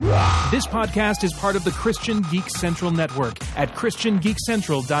This podcast is part of the Christian Geek Central Network at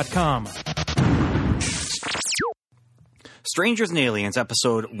ChristianGeekCentral.com. Strangers and Aliens,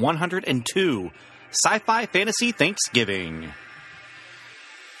 episode 102, Sci-Fi Fantasy Thanksgiving.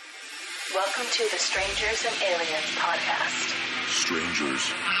 Welcome to the Strangers and Aliens podcast.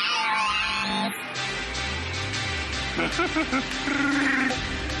 Strangers.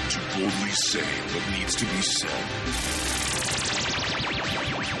 To boldly say what needs to be said.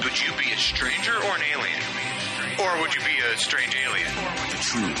 Would you be a stranger or an alien? Or would you be a strange alien? The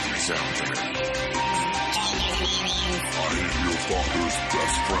truth is out there. I am your father's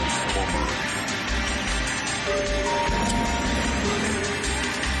best friend, Plumber.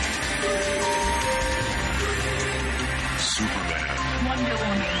 Superman. Wonder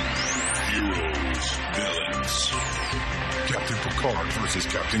Woman. Heroes. Villains. Captain Picard versus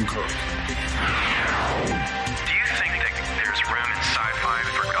Captain Kirk. Do you think that there's room in sci-fi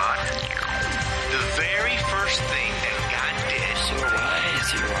for God? The very first thing that God did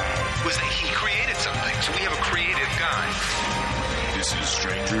was that he created something. So we have a creative God. This is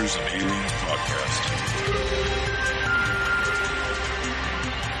Strangers and Aliens Podcast.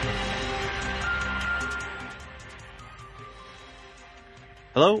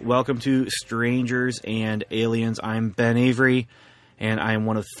 Hello, welcome to Strangers and Aliens. I'm Ben Avery, and I'm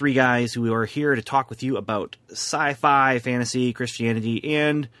one of three guys who are here to talk with you about sci-fi, fantasy, Christianity,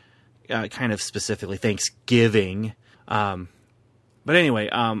 and kind of specifically Thanksgiving. But anyway,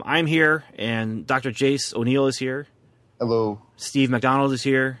 I'm here, and Dr. Jace O'Neill is here. Hello. Steve McDonald is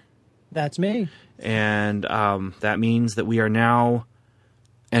here. That's me. And that means that we are now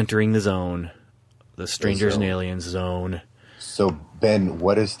entering the zone, the Strangers and Aliens zone. So, Ben,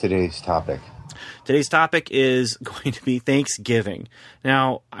 what is today's topic? Today's topic is going to be Thanksgiving.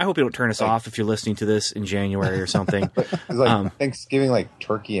 Now, I hope you don't turn us off if you're listening to this in January or something. It's like Thanksgiving, like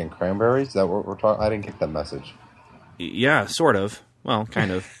turkey and cranberries? Is that what we're talking? I didn't get that message. Yeah, sort of. Well,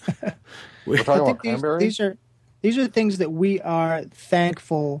 kind of. We're talking about cranberries? These are things that we are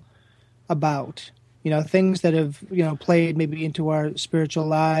thankful about. You know, things that have, played maybe into our spiritual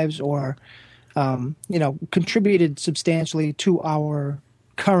lives or contributed substantially to our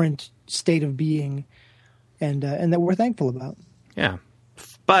current state of being, and that we're thankful about. Yeah,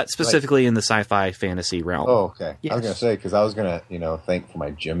 but specifically in the sci-fi fantasy realm. Oh, okay. Yes. I was going to say, because I was going to, thank for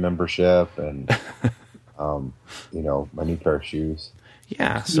my gym membership and, my new pair of shoes.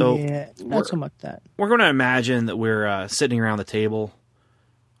 Yeah, so not so much that. We're going to imagine that we're sitting around the table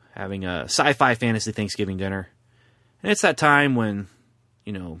having a sci-fi fantasy Thanksgiving dinner, and it's that time when,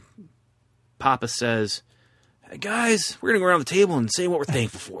 Papa says, "Hey guys, we're going to go around the table and say what we're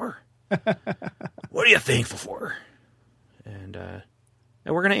thankful for. What are you thankful for?" And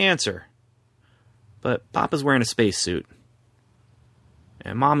we're going to answer. But Papa's wearing a spacesuit.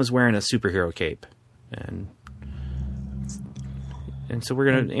 And Mama's wearing a superhero cape. And so we're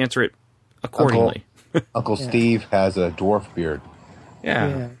going to answer it accordingly. Uncle Steve has a dwarf beard.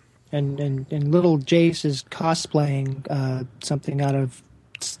 Yeah. And little Jace is cosplaying something out of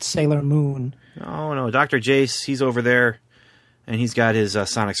Sailor Moon. Oh no, Dr. Jace, he's over there, and he's got his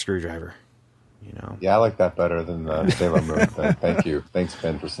sonic screwdriver. Yeah, I like that better than the Sailor Moon thing. Thank you. Thanks,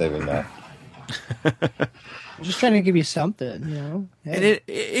 Ben, for saving that. I'm just trying to give you something, Hey. And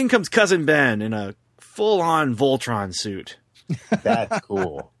in comes Cousin Ben in a full-on Voltron suit. That's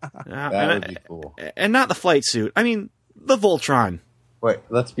cool. That would be cool. And not the flight suit. I mean, the Voltron. Wait,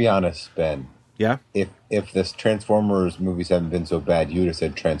 let's be honest, Ben. Yeah? If this Transformers movies haven't been so bad, you would have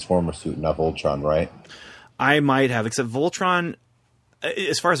said Transformer suit, not Voltron, right? I might have, except Voltron,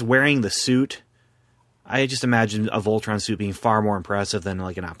 as far as wearing the suit, I just imagine a Voltron suit being far more impressive than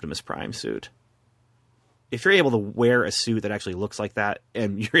like an Optimus Prime suit. If you're able to wear a suit that actually looks like that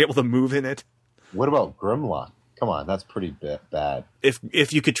and you're able to move in it. What about Grimlock? Come on, that's pretty bad.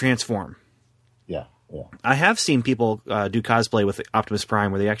 If you could transform. Yeah. I have seen people do cosplay with Optimus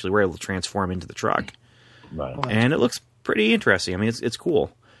Prime where they actually were able to transform into the truck. Right. And it looks pretty interesting. I mean, it's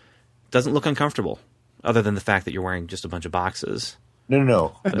cool. It doesn't look uncomfortable, other than the fact that you're wearing just a bunch of boxes.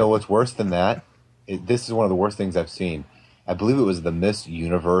 No. No, what's worse than that, this is one of the worst things I've seen. I believe it was the Miss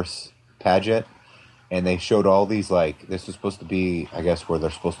Universe pageant, and they showed all these, this was supposed to be, I guess, where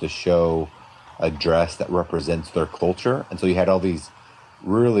they're supposed to show a dress that represents their culture. And so you had all these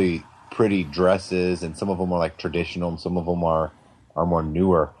really pretty dresses, and some of them are traditional, and some of them are more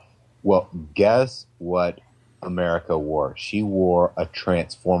newer. Well, guess what America wore? She wore a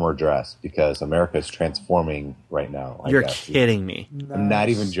Transformer dress because America is transforming right now. You're kidding me. I'm not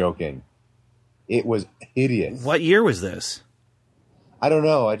even joking. It was hideous. What year was this? I don't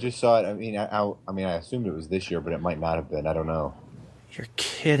know. I just saw it. I mean, I assumed it was this year, but it might not have been. I don't know. You're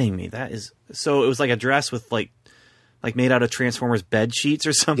kidding me. That is so. It was like a dress with like made out of Transformers bed sheets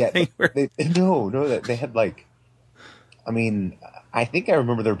or something. They had like. I mean, I think I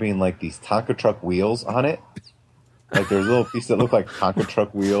remember there being like these Tonka truck wheels on it. Like there's a little piece that looked like Tonka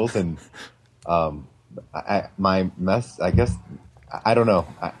truck wheels, and I guess I don't know.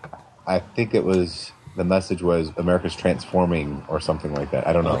 I think it was the message was America's transforming or something like that.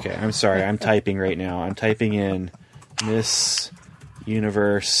 I don't know. Okay, I'm sorry. I'm typing right now. I'm typing in Miss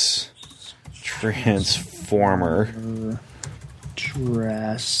Universe Transformer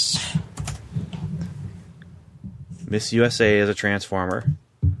dress. Miss USA is a Transformer.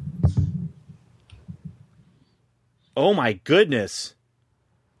 Oh my goodness.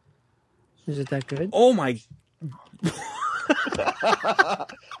 Is it that good? Oh my.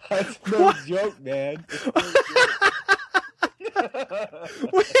 That's no joke, man.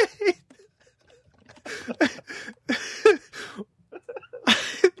 Wait.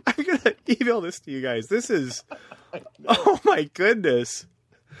 I'm going to email this to you guys. This is. Oh my goodness.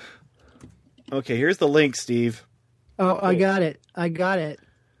 Okay, here's the link, Steve. Oh, I got it.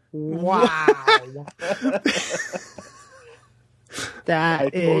 Wow.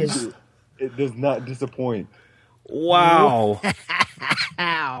 That is. It does not disappoint. Wow.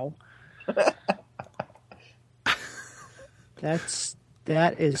 Ow. That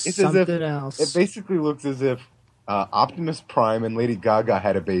is It's something else. It basically looks as if Optimus Prime and Lady Gaga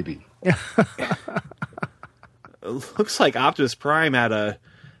had a baby. It looks like Optimus Prime had a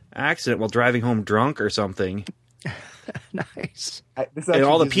accident while driving home drunk or something. Nice. And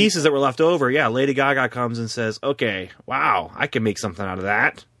all the pieces that were left over, yeah, Lady Gaga comes and says, okay, wow, I can make something out of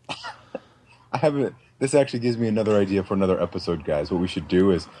that. This actually gives me another idea for another episode, guys. What we should do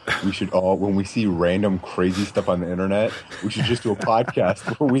is we should all, when we see random crazy stuff on the internet, we should just do a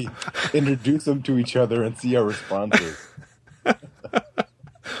podcast where we introduce them to each other and see our responses.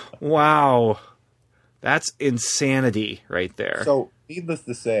 Wow. That's insanity right there. So, needless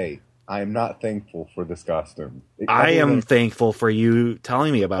to say, I am not thankful for this costume. I am thankful for you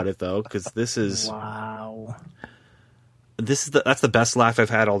telling me about it, though, because this is... Wow. That's the best laugh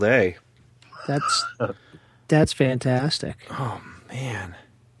I've had all day. That's fantastic. Oh, man.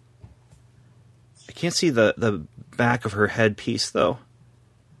 I can't see the back of her headpiece, though.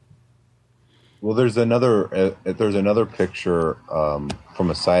 Well, there's another picture from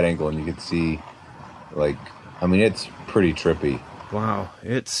a side angle, and you can see, it's pretty trippy. Wow.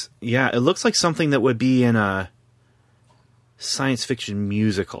 It looks like something that would be in a science fiction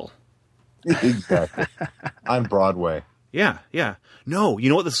musical. Exactly. On Broadway. Yeah. No, you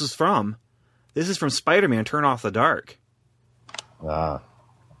know what this is from? This is from Spider-Man Turn Off the Dark. Ah.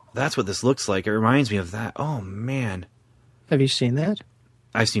 That's what this looks like. It reminds me of that. Oh, man. Have you seen that?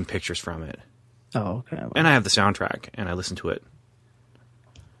 I've seen pictures from it. Oh, okay. Well, And I have the soundtrack, and I listen to it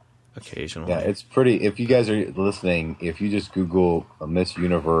occasionally. Yeah, it's pretty. If you guys are listening, if you just Google Miss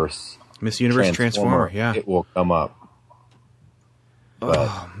Universe Transformer, yeah. It will come up.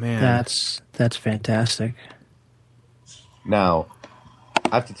 Oh, man. that's fantastic. Now,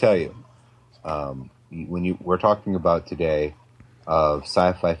 I have to tell you, when we're talking about today of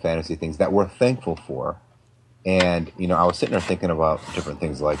sci-fi fantasy things that we're thankful for, and I was sitting there thinking about different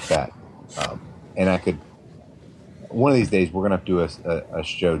things like that, and I could. One of these days, we're gonna have to do a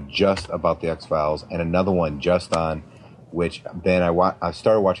show just about the X-Files, and another one just on which Ben I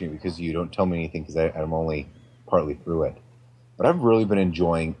started watching it because you don't tell me anything because I'm only partly through it, but I've really been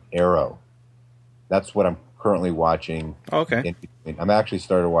enjoying Arrow. That's what I'm currently watching. Okay. I'm actually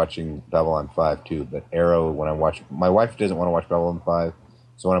started watching Babylon 5 too, but Arrow, when I watch, my wife doesn't want to watch Babylon 5,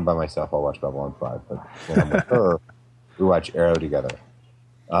 so when I'm by myself, I'll watch Babylon 5. But when I'm with her, we watch Arrow together.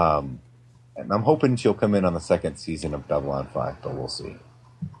 And I'm hoping she'll come in on the second season of Babylon 5, but we'll see.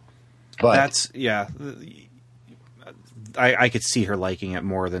 But I could see her liking it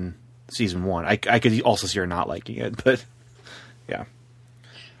more than season 1. I could also see her not liking it, but yeah.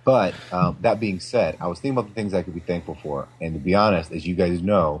 But that being said, I was thinking about the things I could be thankful for. And to be honest, as you guys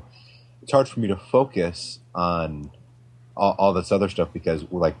know, it's hard for me to focus on all this other stuff because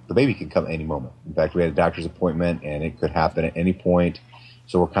the baby can come any moment. In fact, we had a doctor's appointment and it could happen at any point.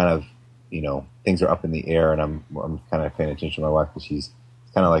 So we're kind of, things are up in the air, and I'm kind of paying attention to my wife because she's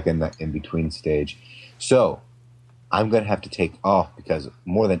kind of like in that in-between stage. So I'm going to have to take off because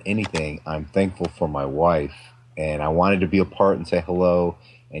more than anything, I'm thankful for my wife. And I wanted to be a part and say hello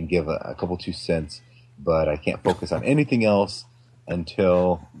and give a couple 2 cents, but I can't focus on anything else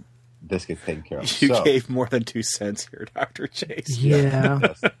until this gets taken care of. You gave more than 2 cents here, Dr. Chase.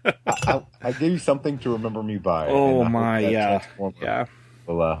 Yeah. I gave you something to remember me by. Oh, my, yeah.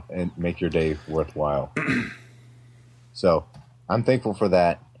 Will, and make your day worthwhile. So I'm thankful for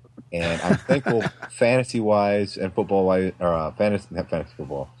that, and I'm thankful fantasy-wise and football-wise, or not fantasy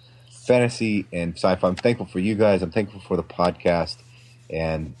football, fantasy and sci-fi. I'm thankful for you guys. I'm thankful for the podcast,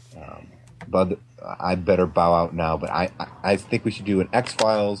 and but I better bow out now. But I think we should do an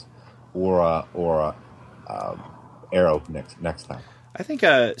X-Files or a Arrow next time. I think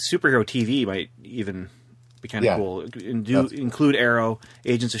superhero TV might even be kind of cool. Include Arrow,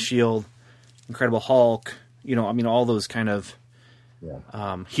 Agents of S.H.I.E.L.D., Incredible Hulk, all those kind of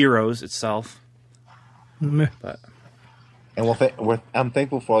heroes itself. But I'm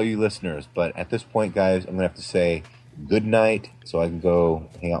thankful for all you listeners, but at this point, guys, I'm going to have to say good night so I can go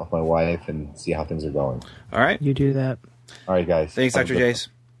hang out with my wife and see how things are going. All right. You do that. All right, guys. Thanks, Dr. Jace.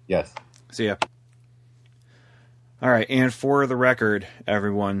 Yes. See ya. All right, and for the record,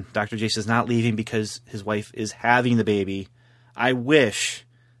 everyone, Dr. Jace is not leaving because his wife is having the baby. I wish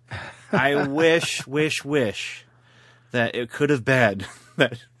that it could have been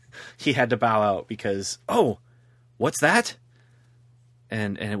that he had to bow out because, what's that?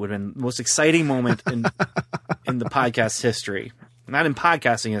 And it would have been the most exciting moment in the podcast history. Not in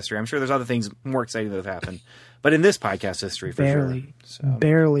podcasting history. I'm sure there's other things more exciting that have happened. But in this podcast history, for sure.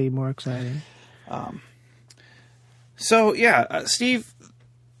 Barely more exciting. Steve,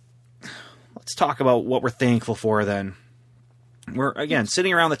 let's talk about what we're thankful for then. We're, again,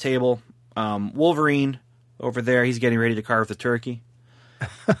 sitting around the table. Wolverine over there, he's getting ready to carve the turkey.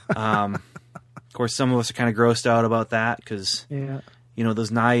 Of course, some of us are kind of grossed out about that because,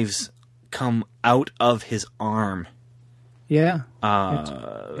 those knives come out of his arm. Yeah.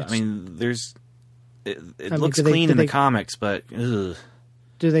 It looks clean in the comics, but... Ugh.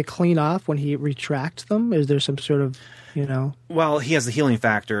 Do they clean off when he retracts them? Is there some sort of, Well, he has the healing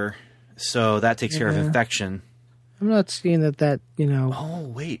factor, so that takes care of infection. I'm not seeing that.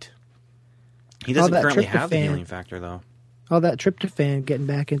 Oh, wait. He doesn't currently have the healing factor, though. All that tryptophan getting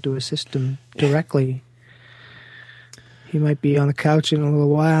back into his system directly. He might be on the couch in a little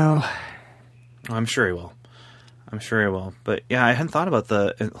while. I'm sure he will. But, yeah, I hadn't thought about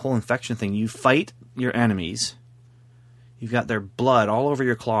the whole infection thing. You fight your enemies. You've got their blood all over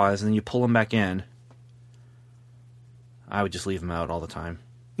your claws, and then you pull them back in. I would just leave them out all the time.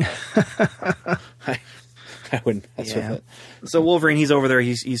 I wouldn't mess with it. So Wolverine, he's over there.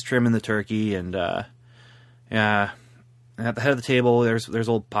 He's trimming the turkey, and at the head of the table, there's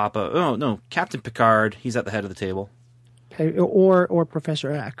old Papa. Oh no, Captain Picard. He's at the head of the table. Or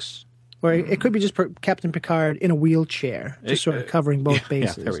Professor X, or it could be just Captain Picard in a wheelchair, just sort of covering both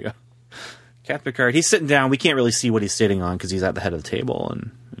bases. Yeah, there we go. Captain Picard, he's sitting down. We can't really see what he's sitting on because he's at the head of the table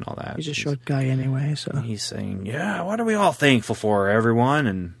and all that. He's a short guy anyway, so he's saying, what are we all thankful for, everyone?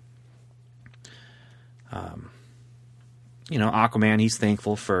 And Aquaman, he's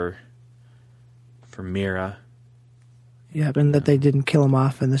thankful for Mira. Yeah, and that they didn't kill him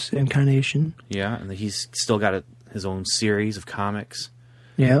off in this incarnation. Yeah, and that he's still got his own series of comics.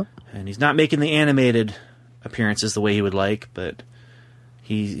 Yeah. And he's not making the animated appearances the way he would like, but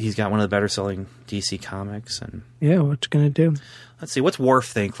he's got one of the better selling DC comics. And what's going to do? Let's see, what's Worf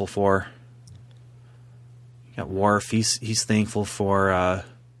thankful for? You got Worf, he's thankful for...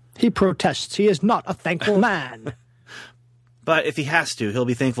 He protests. He is not a thankful man. But if he has to, he'll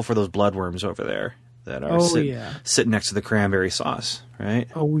be thankful for those bloodworms over there that are sitting next to the cranberry sauce, right?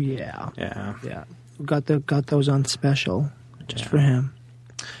 Oh, yeah. Yeah. Yeah. Got those on special just for him.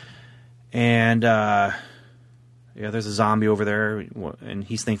 And, there's a zombie over there, and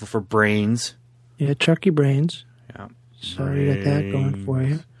he's thankful for brains. Yeah, turkey brains. Yeah. Sorry you got that going for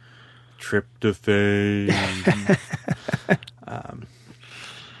you. Tryptophan.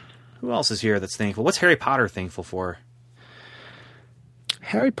 Who else is here that's thankful? What's Harry Potter thankful for?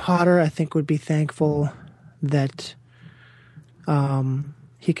 Harry Potter, I think, would be thankful that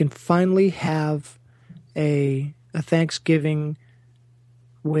he can finally have a Thanksgiving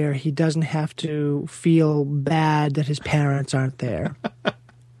where he doesn't have to feel bad that his parents aren't there. I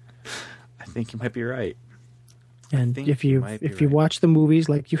think you might be right. And if you watch the movies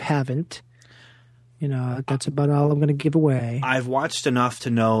like you haven't, that's about all I'm going to give away. I've watched enough to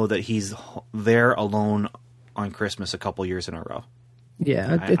know that he's there alone on Christmas a couple years in a row.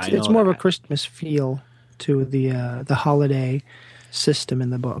 Yeah, it's more of a Christmas feel to the holiday system in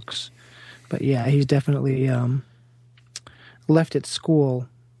the books. But yeah, he's definitely left at school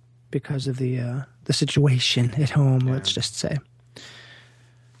because of the situation at home. Let's just say.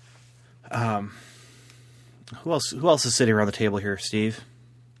 Who else is sitting around the table here, Steve?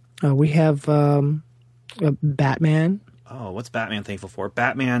 We have Batman. Oh, what's Batman thankful for?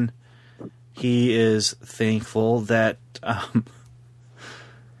 Batman, he is thankful that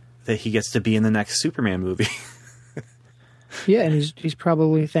that he gets to be in the next Superman movie. Yeah, and he's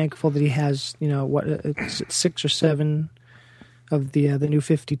probably thankful that he has, it's 6 or 7 of the New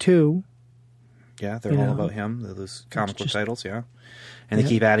 52. Yeah, they're all about him. Those comic book titles, yeah. And they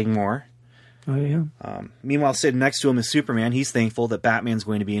keep adding more. Oh, yeah. Meanwhile, sitting next to him is Superman. He's thankful that Batman's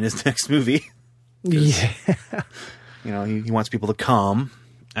going to be in his next movie. Yeah. He wants people to come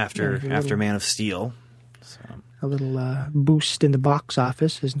after Man of Steel. So. A little boost in the box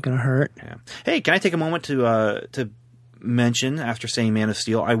office isn't going to hurt. Yeah. Hey, can I take a moment to mention, after saying Man of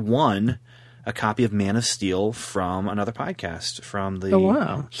Steel, I won a copy of Man of Steel from another podcast, from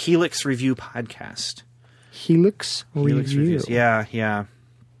the Helix Review podcast. Helix Reviews. Yeah.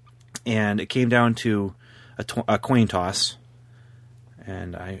 And it came down to a coin toss,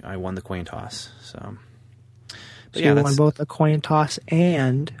 and I won the coin toss. So you won both a coin toss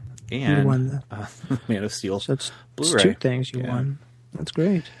and you won the Man of Steel. So it's Blu-ray. 2 things you won. That's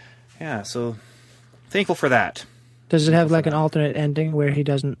great. Yeah, so thankful for that. Does it have like an alternate ending where he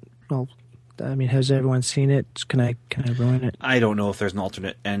doesn't? Well, I mean, has everyone seen it? Can I ruin it? I don't know if there's an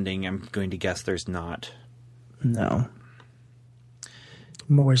alternate ending. I'm going to guess there's not. No.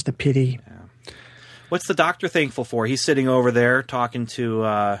 More's the pity. Yeah. What's the Doctor thankful for? He's sitting over there talking to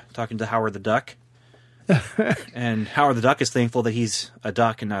Howard the Duck. And Howard the Duck is thankful that he's a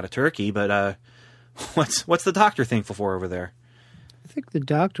duck and not a turkey. But what's the Doctor thankful for over there? I think the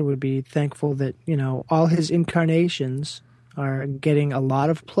Doctor would be thankful that all his incarnations are getting a lot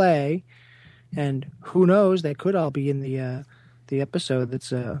of play, and who knows, they could all be in the episode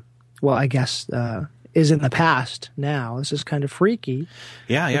that's I guess is in the past now. This is kind of freaky.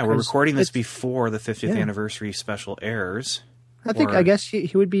 Yeah. We're recording this before the 50th anniversary special airs. I guess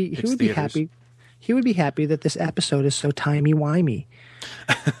he would be happy. He would be happy that this episode is so timey-wimey.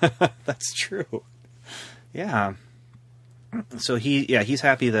 That's true. Yeah. So he's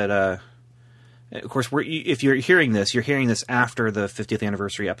happy that of course if you're hearing this after the 50th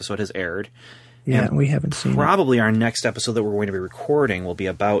anniversary episode has aired. Yeah, we haven't seen probably our next episode that we're going to be recording will be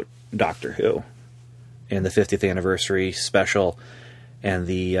about Doctor Who and the 50th anniversary special and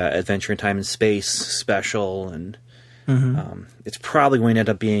the Adventure in Time and Space special, and it's probably going to end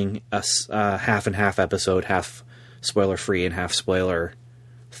up being a half and half episode, half spoiler free and half spoiler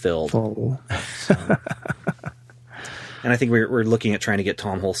filled. Full. And I think we're looking at trying to get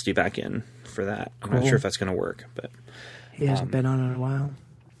Tom Holsty back in for that. I'm not sure if that's going to work, but he hasn't been on in a while.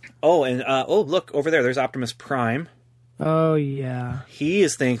 Oh, and look over there. There's Optimus Prime. Oh yeah. He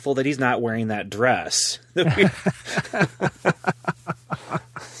is thankful that he's not wearing that dress.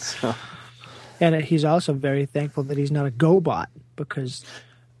 And he's also very thankful that he's not a GoBot, because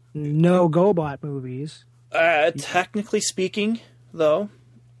no GoBot movies. Technically speaking, though,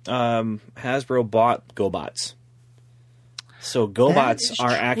 Hasbro bought GoBots. So GoBots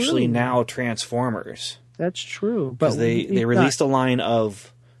are actually now Transformers. That's true. But they released a line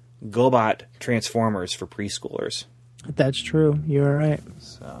of GoBot Transformers for preschoolers. That's true. You're right.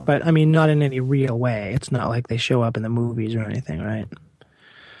 So. But, I mean, not in any real way. It's not like they show up in the movies or anything, right?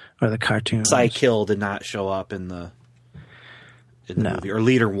 Or the cartoons. Psy-Kill did not show up in the movie. Or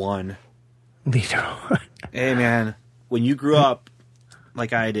Leader One. Leader One. Hey, man. When you grew up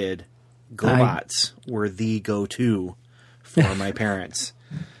like I did, GoBots were the go-to for my parents.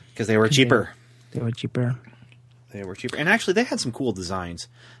 Because they were cheaper. They were cheaper. And actually, they had some cool designs.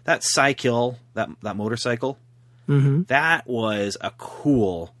 That Psy-Kill, that motorcycle, that was a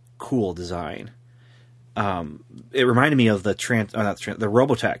cool design. It reminded me of the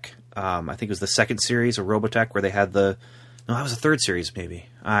Robotech. I think it was the second series of Robotech where they had that was the third series maybe.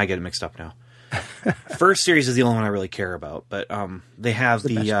 I get it mixed up now. First series is the only one I really care about, but they have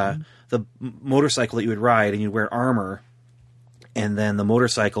the motorcycle that you would ride and you'd wear armor, and then the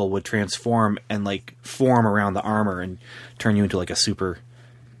motorcycle would transform and like form around the armor and turn you into like a super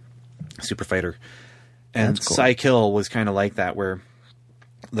fighter. And cool. Psy-Kill was kind of like that, where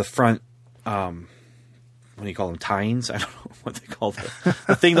the front, what do you call them, tines? I don't know what they call them.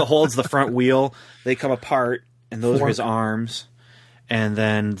 The thing that holds the front wheel, they come apart, and those are his arms. And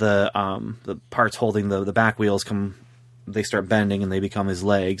then the parts holding the back wheels they start bending, and they become his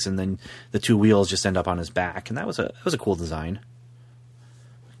legs, and then the two wheels just end up on his back. And that was a cool design.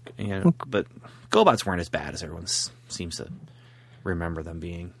 But GoBots weren't as bad as everyone seems to remember them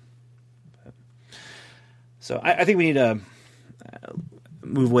being. So I think we need to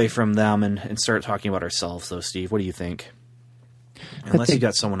move away from them and start talking about ourselves, though, Steve. What do you think? Unless you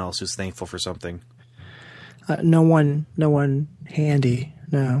got someone else who's thankful for something. No one handy.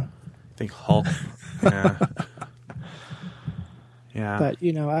 No. I think Hulk. Yeah. Yeah. But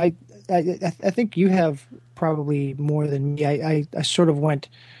I think you have probably more than me. I sort of went,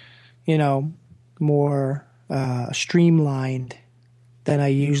 more streamlined than I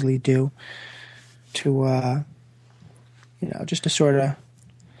usually do to, just to sort of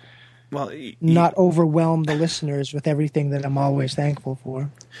not overwhelm the listeners with everything that I'm always thankful for.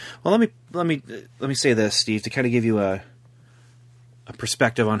 Well, let me say this, Steve, to kind of give you a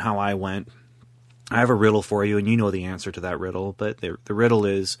perspective on how I went. I have a riddle for you, and you know the answer to that riddle, but the riddle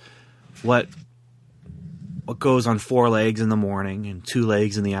is what goes on 4 legs in the morning and 2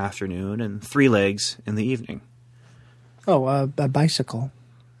 legs in the afternoon and 3 legs in the evening. Oh, a bicycle.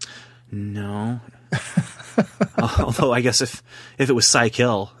 No. Although I guess if it was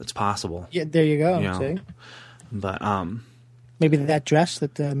cycle, it's possible. Yeah, there you go. See? But maybe that dress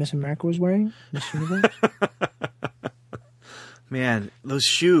that Miss America was wearing. Miss Universe. Man, those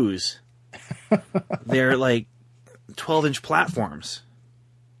shoes. They're like 12-inch platforms.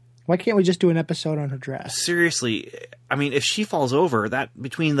 Why can't we just do an episode on her dress? Seriously, I mean, if she falls over, that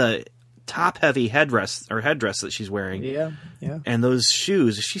between the top-heavy headdress that she's wearing, and those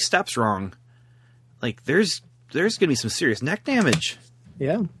shoes, if she steps wrong, like there's gonna be some serious neck damage.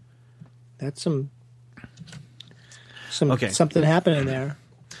 Yeah, that's something happening there.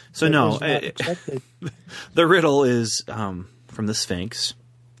 So no, the riddle is from the Sphinx,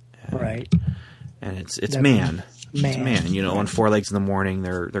 right? And it's man. It's man. On 4 legs in the morning,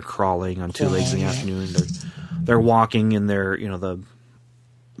 they're crawling. On 2 legs in the afternoon, they're walking in their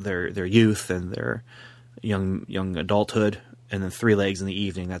their youth and their young adulthood, and then 3 legs in the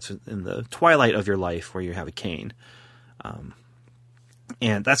evening. That's in the twilight of your life where you have a cane.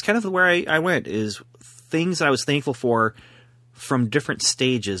 And that's kind of where I went, is things that I was thankful for from different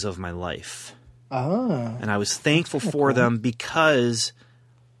stages of my life. And I was thankful for them because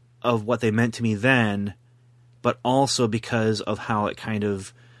of what they meant to me then, but also because of how it kind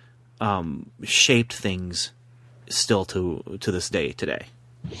of shaped things still to this day today.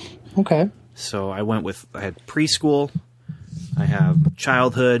 Okay. So I had preschool, I have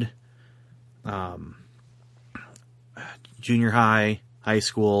childhood, junior high, high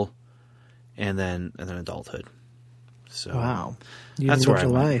school, and then adulthood. So wow, that's where I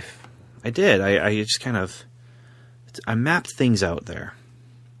went. Life. I did. I just kind of mapped things out there.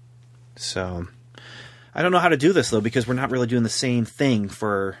 So I don't know how to do this though, because we're not really doing the same thing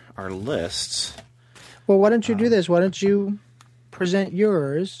for our lists. Well, why don't you do this? Why don't you present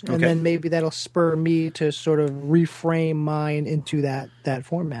yours, and then maybe that'll spur me to sort of reframe mine into that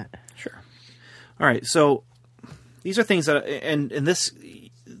format. Sure. All right. So these are things that, and this,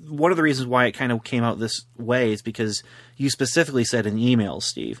 one of the reasons why it kind of came out this way is because you specifically said in emails,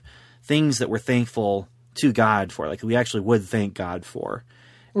 Steve, things that we're thankful to God for, like we actually would thank God for.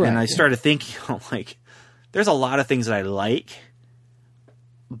 Right. And I started thinking, like, there's a lot of things that I like,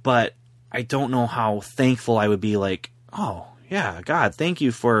 but I don't know how thankful I would be, like, oh, yeah, God, thank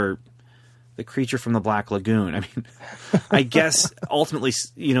you for the creature from the Black Lagoon. I mean, I guess ultimately,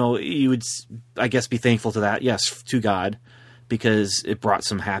 you would, I guess, be thankful to that, yes, to God, because it brought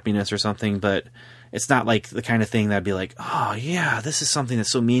some happiness or something, but it's not like the kind of thing that'd be like, oh, yeah, this is something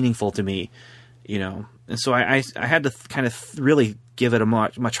that's so meaningful to me, And so I had to kind of really give it a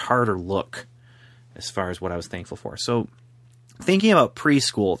much harder look as far as what I was thankful for. So thinking about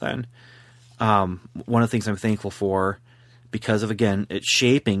preschool then, one of the things I'm thankful for, because of, again, it's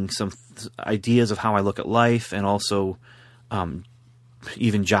shaping some ideas of how I look at life and also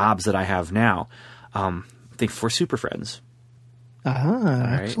even jobs that I have now. I think for Super Friends.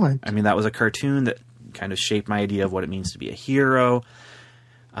 Right? Excellent. I mean, that was a cartoon that kind of shaped my idea of what it means to be a hero.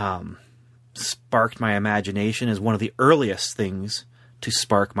 Sparked my imagination, is one of the earliest things to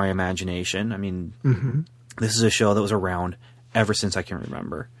spark my imagination. I mean, This is a show that was around ever since I can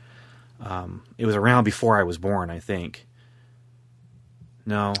remember. It was around before I was born, I think.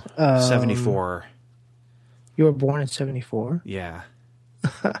 No, 74. You were born in 74? Yeah.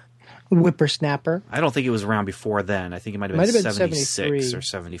 Whippersnapper. I don't think it was around before then. I think it might have been 76 or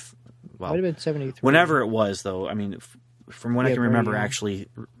 70. Well, might have been 73. Whenever it was, though, I mean, from when I can remember actually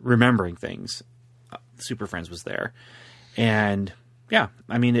remembering things, Super Friends was there. And, yeah,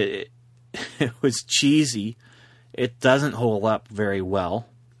 I mean, it was cheesy. It doesn't hold up very well,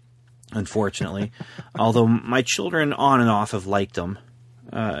 unfortunately. Although my children on and off have liked them.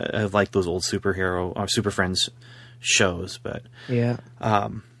 Have liked those old Super Friends shows, but yeah.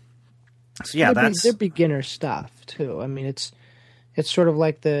 So yeah, they're beginner stuff too. I mean, it's sort of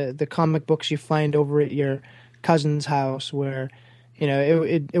like the comic books you find over at your cousin's house, where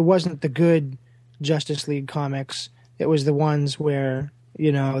it wasn't the good Justice League comics. It was the ones where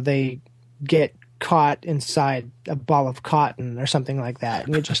they get caught inside a ball of cotton or something like that,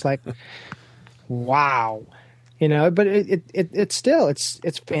 and you're just like, wow. You know, but it's still it's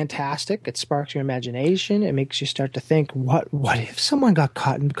fantastic. It sparks your imagination. It makes you start to think, what if someone got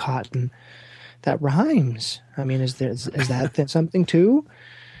caught in cotton? That rhymes. I mean, is that something too?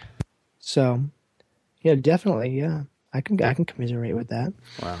 So, yeah, definitely, yeah. I can commiserate with that.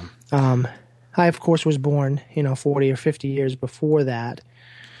 Wow. I of course was born, 40 or 50 years before that,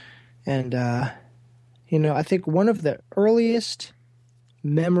 and I think one of the earliest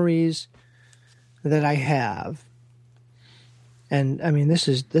memories that I have. And I mean, this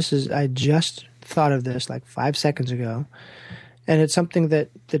is, I just thought of this like 5 seconds ago, and it's something that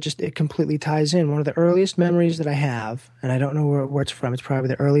just, it completely ties in. One of the earliest memories that I have, and I don't know where it's from, it's probably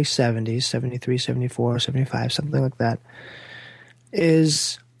the early 70s, 73, 74, 75, something like that,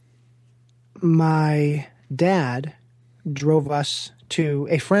 is my dad drove us to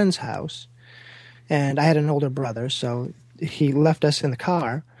a friend's house, and I had an older brother, so he left us in the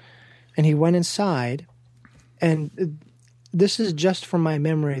car, and he went inside, and this is just from my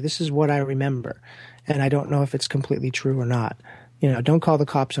memory. This is what I remember. And I don't know if it's completely true or not. Don't call the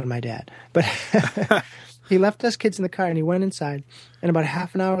cops on my dad. But he left us kids in the car and he went inside. And about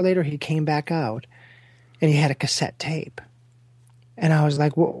half an hour later, he came back out and he had a cassette tape. And I was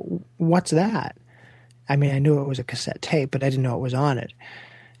like, well, what's that? I mean, I knew it was a cassette tape, but I didn't know it was on it.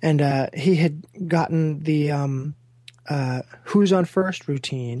 And he had gotten the Who's on First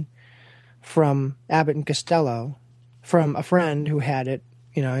routine from Abbott and Costello, from a friend who had it,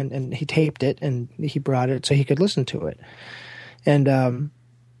 and he taped it and he brought it so he could listen to it. And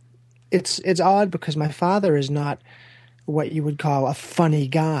it's odd because my father is not what you would call a funny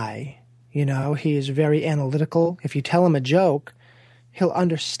guy. He is very analytical. If you tell him a joke, he'll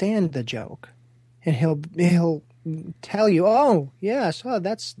understand the joke, and he'll tell you, "Oh, yes, oh,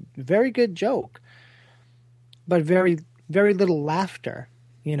 that's a very good joke," but very, very little laughter.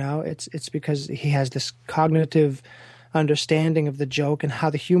 It's because he has this cognitive understanding of the joke and how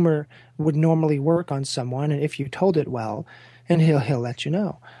the humor would normally work on someone, and if you told it well, and he'll let you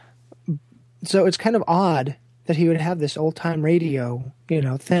know. So it's kind of odd that he would have this old time radio,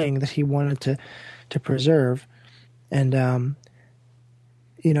 thing that he wanted to preserve, and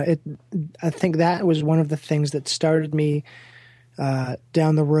I think that was one of the things that started me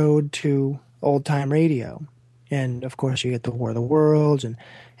down the road to old time radio. And of course, you get the War of the Worlds and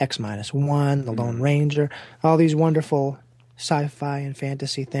X-1, the Lone Ranger, all these wonderful sci-fi and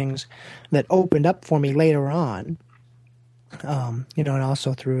fantasy things that opened up for me later on. And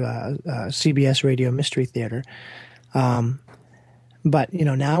also through CBS Radio Mystery Theater. But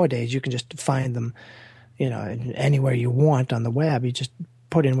nowadays you can just find them, anywhere you want on the web. You just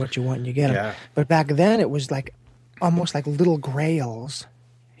put in what you want and you get them. But back then it was like almost like little grails.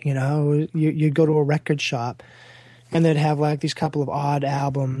 You'd go to a record shop and they'd have like these couple of odd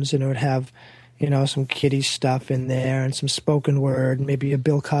albums, and it would have, some kiddie stuff in there and some spoken word, maybe a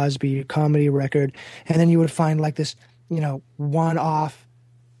Bill Cosby comedy record. And then you would find like this, one-off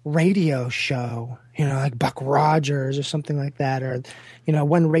radio show, like Buck Rogers or something like that, or,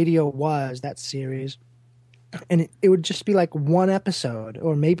 When Radio Was, that series. And it would just be like one episode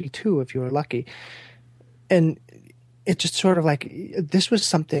or maybe two if you were lucky. And it just sort of like, this was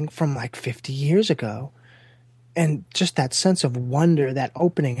something from like 50 years ago. And just that sense of wonder, that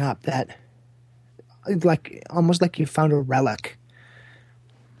opening up, that like almost like you found a relic.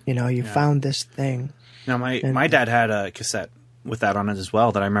 You found this thing. Now, my dad had a cassette with that on it as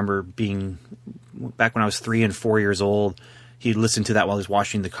well that I remember being, back when I was 3 and 4 years old, he'd listen to that while he was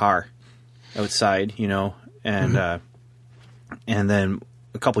washing the car outside, and and then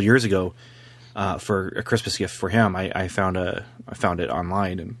a couple years ago, for a Christmas gift for him, I found it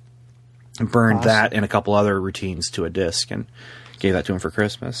online and burned awesome. That and a couple other routines to a disc and gave that to him for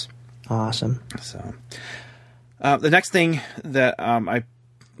Christmas. Awesome. So, the next thing that I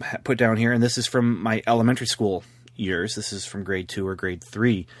put down here, and this is from my elementary school years. This is from grade 2 or grade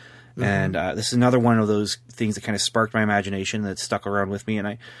 3. Mm-hmm. And this is another one of those things that kind of sparked my imagination that stuck around with me.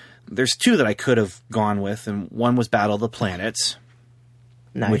 And there's two that I could have gone with, and one was Battle of the Planets,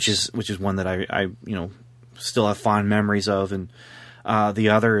 nice. which is one that I still have fond memories of, and the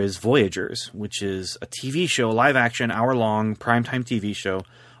other is Voyagers, which is a TV show, live action, hour-long, primetime TV show,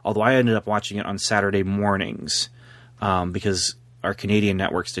 although I ended up watching it on Saturday mornings because our Canadian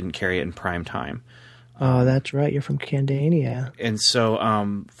networks didn't carry it in prime time. Oh, that's right. You're from Canada. And so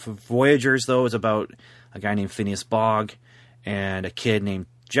for Voyagers, though, is about a guy named Phineas Bogg and a kid named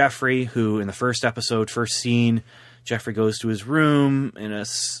Jeffrey, who in the first scene, Jeffrey goes to his room in a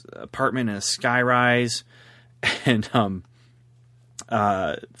apartment in a skyrise, and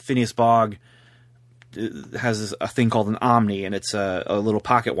Phineas Bogg has a thing called an Omni, and it's a little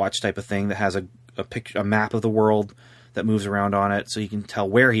pocket watch type of thing that has a map of the world that moves around on it, so you can tell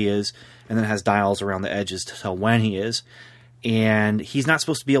where he is, and then it has dials around the edges to tell when he is. And he's not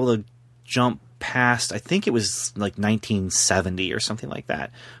supposed to be able to jump past, I think it was like 1970 or something like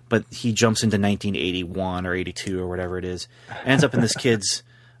that, but he jumps into 1981 or 82 or whatever it is, ends up in this kid's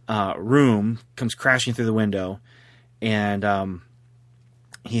room, comes crashing through the window, and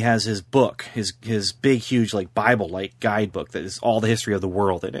he has his book, his big, huge, like Bible-like guidebook that is all the history of the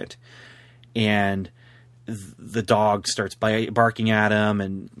world in it. And the dog starts barking at him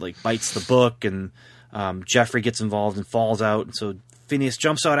and like bites the book, and Jeffrey gets involved and falls out. And so Phineas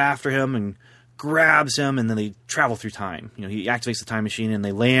jumps out after him and grabs him, and then they travel through time. He activates the time machine, and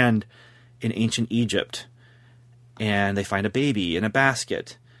they land in ancient Egypt, and they find a baby in a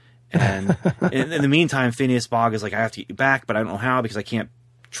basket. And in the meantime, Phineas Fogg is like, I have to get you back, but I don't know how because I can't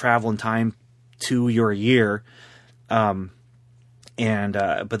travel in time to your year. But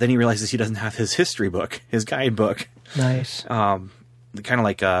then he realizes he doesn't have his history book, his guidebook. Nice. Kind of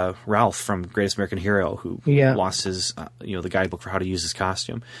like Ralph from Greatest American Hero, who lost his, the guidebook for how to use his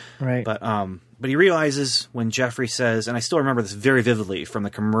costume. Right. But he realizes when Jeffrey says, and I still remember this very vividly from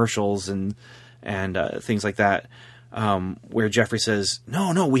the commercials and things like that, where Jeffrey says,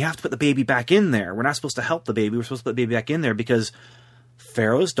 no, we have to put the baby back in there. We're not supposed to help the baby. We're supposed to put the baby back in there because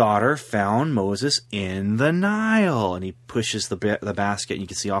Pharaoh's daughter found Moses in the Nile. And he pushes the basket, and you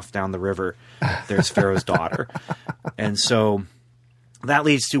can see off down the river, there's Pharaoh's daughter. And so that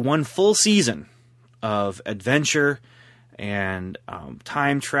leads to one full season of adventure and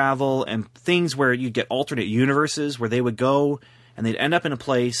time travel and things where you get alternate universes where they would go and they'd end up in a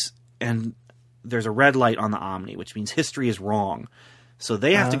place and there's a red light on the Omni, which means history is wrong. So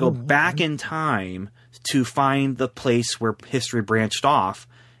they have to go back in time to find the place where history branched off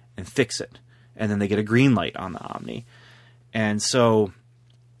and fix it. And then they get a green light on the Omni. And so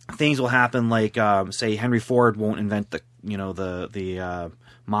things will happen like, say, Henry Ford won't invent the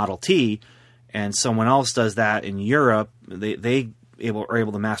Model T, and someone else does that in Europe. They are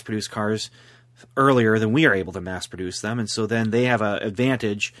able to mass produce cars earlier than we are able to mass produce them, and so then they have an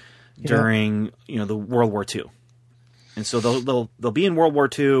advantage during the World War II. And so they'll be in World War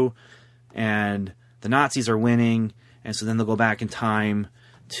II, and the Nazis are winning, and so then they'll go back in time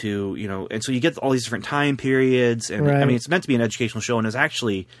to and so you get all these different time periods, and right. I mean, it's meant to be an educational show, and it's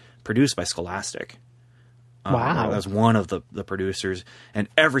actually produced by Scholastic. Wow, that was one of the producers, and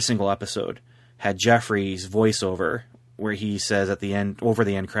every single episode had Jeffrey's voiceover where he says at the end, over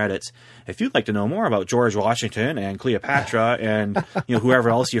the end credits, if you'd like to know more about George Washington and Cleopatra and whoever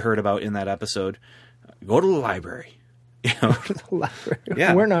else you heard about in that episode, go to the library. Go to the library.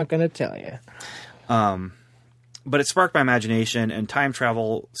 Yeah. We're not going to tell you. But it sparked my imagination, and time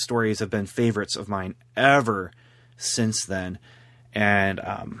travel stories have been favorites of mine ever since then. And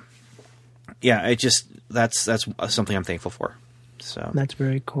that's something I'm thankful for. So that's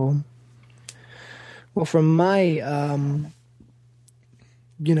very cool. Well, from my,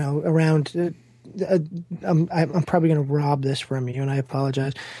 around, I'm probably going to rob this from you, and I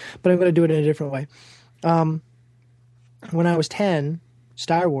apologize, but I'm going to do it in a different way. When I was 10,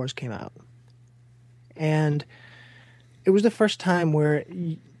 Star Wars came out, and it was the first time where,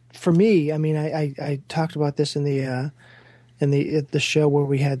 for me, I mean, I talked about this in the show where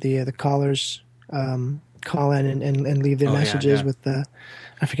we had the callers call in and leave their messages with the,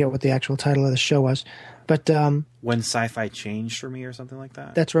 I forget what the actual title of the show was, but When Sci-Fi Changed for Me or something like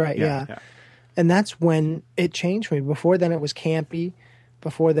that. That's right, yeah. And that's when it changed for me. Before then, it was campy.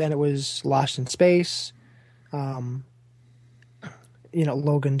 Before then, it was Lost in Space.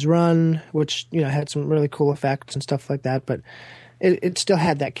 Logan's Run, which had some really cool effects and stuff like that, but it still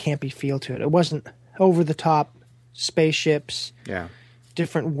had that campy feel to it. It wasn't over the top spaceships,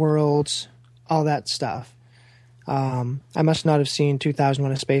 different worlds, all that stuff. I must not have seen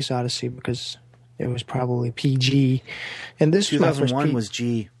 2001: A Space Odyssey because it was probably PG, and this 2001 was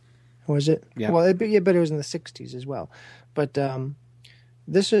G. Was it? Yeah. Well, but it was in the 60s as well. But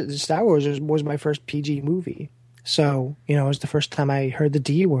this Star Wars was my first PG movie. So, it was the first time I heard the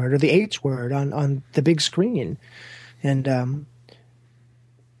D word or the H word on the big screen. And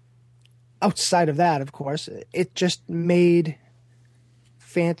outside of that, of course, it just made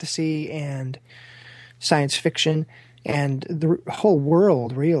fantasy and science fiction and the whole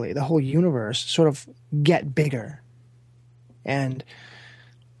world, really, the whole universe sort of get bigger. And,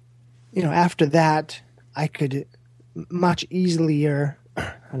 after that, I could much easier,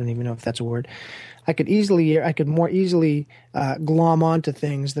 I don't even know if that's a word, I could more easily glom onto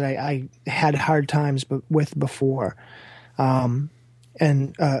things that I had hard times with before. And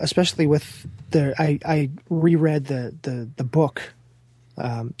and especially with I reread the book,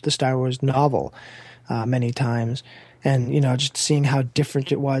 the Star Wars novel, many times, and just seeing how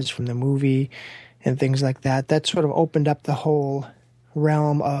different it was from the movie and things like that. That sort of opened up the whole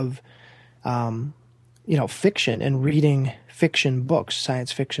realm of fiction and reading fiction books,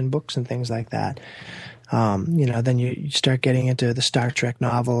 science fiction books, and things like that. Then you start getting into the Star Trek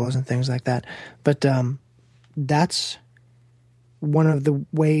novels and things like that. But that's one of the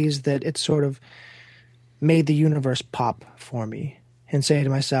ways that it sort of made the universe pop for me, and say to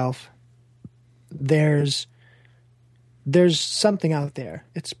myself, there's something out there.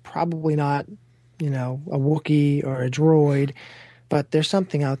 It's probably not, a Wookiee or a droid, but there's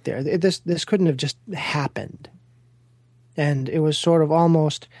something out there. This couldn't have just happened. And it was sort of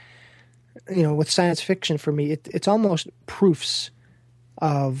almost, with science fiction for me, it's almost proofs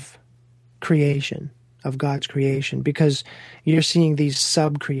of creation, of God's creation, because you're seeing these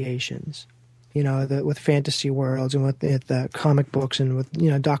sub-creations, with fantasy worlds and with the comic books and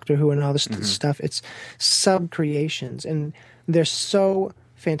with, Doctor Who and all this stuff. It's sub-creations, and they're so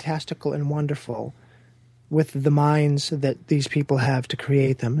fantastical and wonderful with the minds that these people have to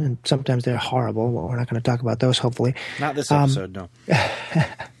create them. And sometimes they're horrible. Well, we're not going to talk about those, hopefully. Not this episode, no.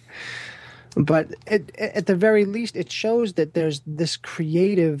 But at the very least, it shows that there's this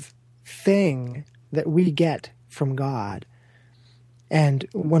creative thing that we get from God. And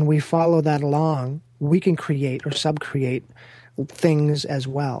when we follow that along, we can create or sub-create things as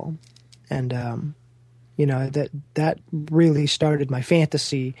well. And, that really started my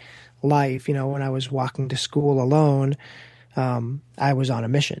fantasy life. When I was walking to school alone, I was on a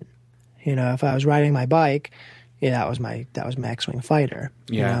mission. If I was riding my bike, that was my X-Wing fighter.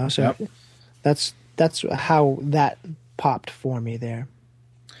 Yeah. So that's how that popped for me there.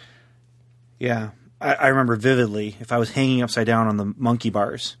 Yeah. I remember vividly, if I was hanging upside down on the monkey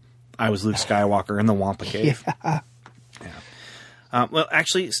bars, I was Luke Skywalker in the Wampa Cave. Yeah. Well,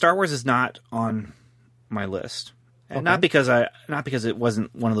 actually, Star Wars is not on my list. And not because it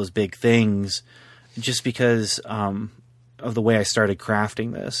wasn't one of those big things, just because of the way I started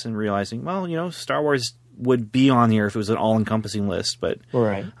crafting this and realizing, well, Star Wars would be on here if it was an all-encompassing list, but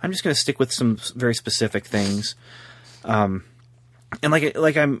right. I'm just going to stick with some very specific things. And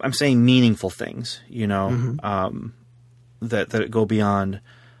like I'm saying, meaningful things, that go beyond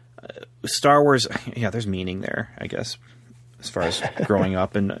Star Wars. Yeah, there's meaning there, I guess, as far as growing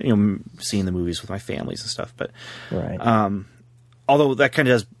up and seeing the movies with my families and stuff. But right. Although that kind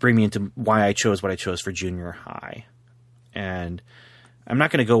of does bring me into why I chose what I chose for junior high, and I'm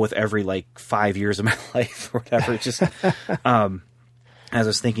not going to go with every 5 years of my life or whatever. It's just as I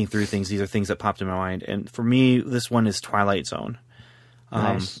was thinking through things, these are things that popped in my mind, and for me, this one is Twilight Zone.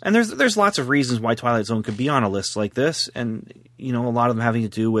 Nice. And there's lots of reasons why Twilight Zone could be on a list like this, and a lot of them having to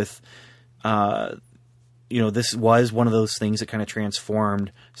do with, this was one of those things that kind of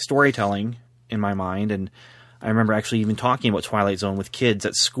transformed storytelling in my mind, and I remember actually even talking about Twilight Zone with kids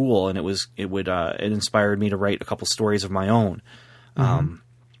at school, and it inspired me to write a couple stories of my own.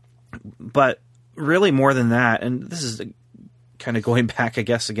 But really more than that, and this is kind of going back, I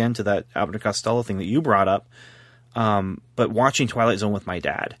guess, again to that Abbott and Costello thing that you brought up. But watching Twilight Zone with my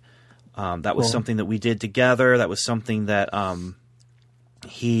dad, that was something that we did together. That was something that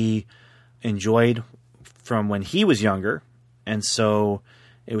he enjoyed from when he was younger, and so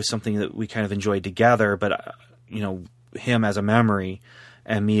it was something that we kind of enjoyed together. But him as a memory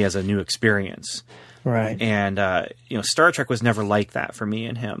and me as a new experience, right? And Star Trek was never like that for me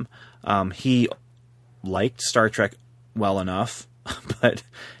and him. He liked Star Trek well enough, but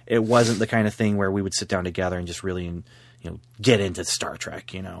it wasn't the kind of thing where we would sit down together and just really, get into Star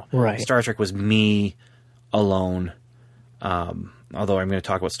Trek, Right. Star Trek was me alone. Although I'm going to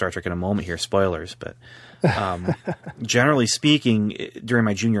talk about Star Trek in a moment here, spoilers, but generally speaking, during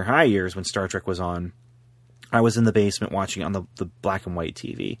my junior high years when Star Trek was on, I was in the basement watching it on the black and white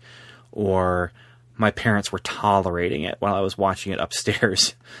TV, or my parents were tolerating it while I was watching it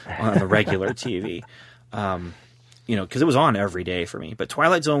upstairs on the regular TV. Because it was on every day for me. But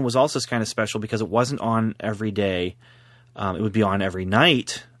Twilight Zone was also kind of special because it wasn't on every day. It would be on every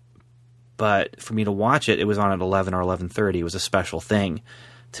night. But for me to watch it, it was on at 11 or 11:30. It was a special thing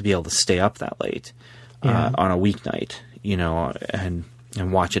to be able to stay up that late on a weeknight,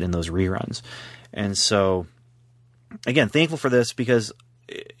 and watch it in those reruns. And so, again, thankful for this because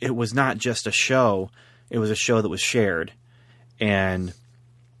it was not just a show. It was a show that was shared and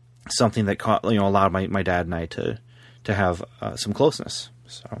something that allowed my dad and I to have some closeness.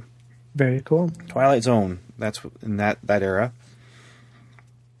 So very cool. Twilight Zone. That's in that era.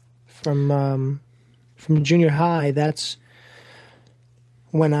 From junior high, that's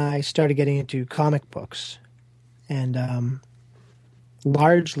when I started getting into comic books, and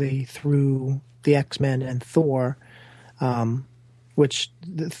largely through the X-Men and Thor, which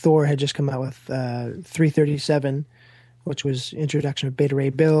Thor had just come out with 337, which was introduction of Beta Ray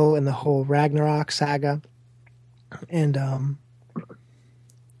Bill and the whole Ragnarok saga. And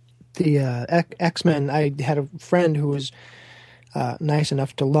the X-Men, I had a friend who was nice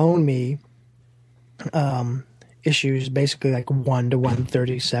enough to loan me issues, basically like 1 to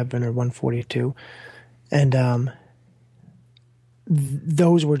 137 or 142. And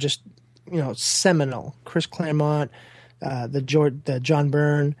those were just, seminal. Chris Claremont, the John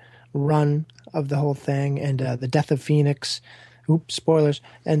Byrne run of the whole thing, and the Death of Phoenix. Oops, spoilers.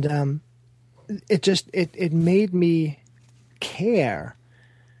 And it made me care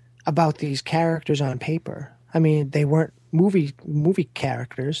about these characters on paper. I mean, they weren't movie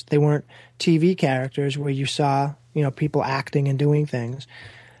characters. They weren't TV characters where you saw, people acting and doing things.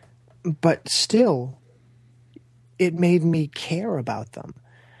 But still, it made me care about them.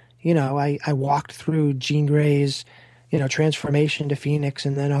 I walked through Jean Grey's, transformation to Phoenix,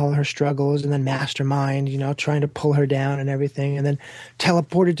 and then all her struggles, and then Mastermind, trying to pull her down and everything, and then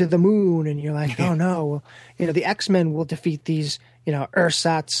teleported to the moon, and you're like, oh no, well, the X-Men will defeat these,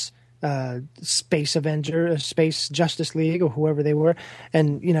 ersatz Space Justice League, or whoever they were,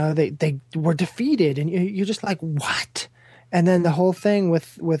 and they were defeated, and you're just like, what? And then the whole thing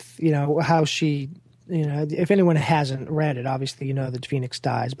with how she, if anyone hasn't read it, obviously that Phoenix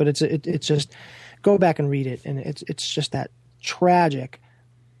dies, but it's just, go back and read it, and it's just that tragic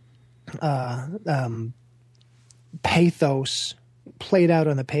pathos played out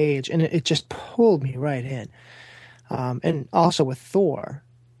on the page, and it just pulled me right in. And also with Thor,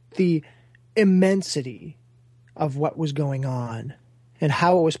 the immensity of what was going on and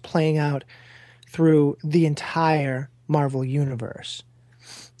how it was playing out through the entire Marvel universe.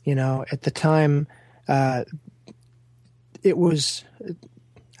 At the time, it was,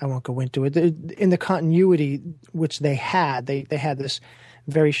 I won't go into it, in the continuity which they had this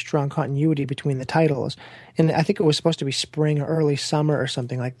very strong continuity between the titles. And I think it was supposed to be spring or early summer or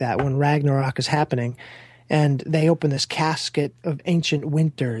something like that when Ragnarok is happening. And they open this casket of ancient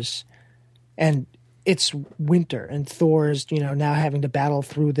winters, and it's winter, and Thor's, now having to battle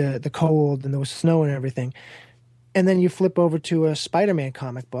through the cold and the snow and everything. And then you flip over to a Spider-Man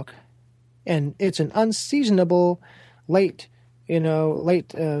comic book, and it's an unseasonable late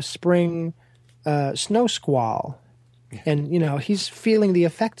spring snow squall. And, he's feeling the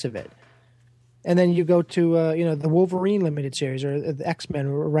effects of it. And then you go to, the Wolverine limited series, or the X-Men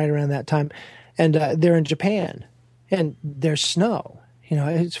right around that time, and they're in Japan, and there's snow.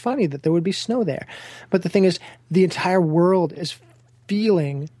 It's funny that there would be snow there. But the thing is, the entire world is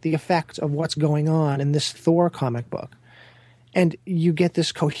feeling the effects of what's going on in this Thor comic book. And you get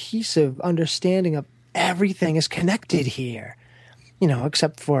this cohesive understanding of everything is connected here,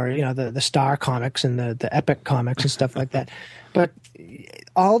 except for, the Star comics and the Epic comics and stuff like that. But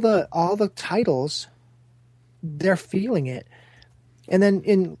all the titles, they're feeling it. And then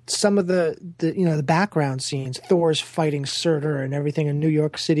in some of the background scenes, Thor's fighting Surtur and everything, and New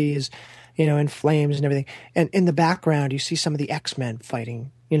York City is, in flames and everything. And in the background, you see some of the X-Men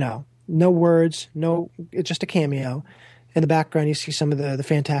fighting, no words, it's just a cameo. In the background, you see some of the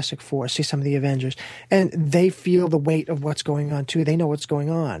Fantastic Four, see some of the Avengers, and they feel the weight of what's going on too. They know what's going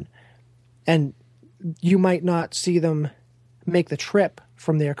on. And you might not see them make the trip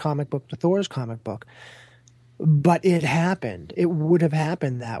from their comic book to Thor's comic book, but it happened. It would have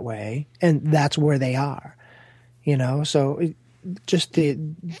happened that way, and that's where they are. So just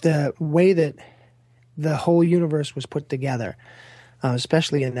the way that the whole universe was put together,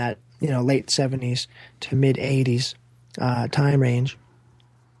 especially in that late 70s to mid 80s time range,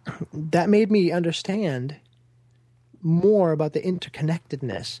 that made me understand more about the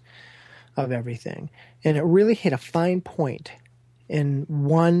interconnectedness of everything. And it really hit a fine point in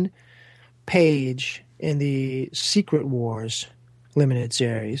one page in the Secret Wars limited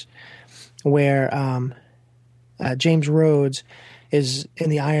series, where James Rhodes is in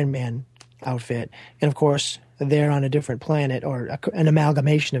the Iron Man outfit, and of course they're on a different planet, or an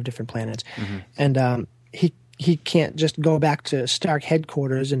amalgamation of different planets, and he can't just go back to Stark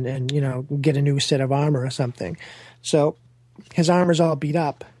headquarters and get a new set of armor or something. So his armor's all beat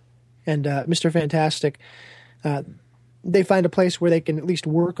up, and Mr. Fantastic, they find a place where they can at least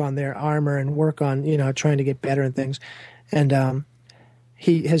work on their armor and work on, trying to get better and things. And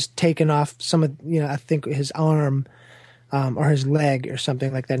he has taken off some of, I think his arm or his leg or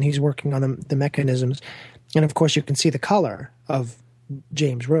something like that, and he's working on the mechanisms. And of course you can see the color of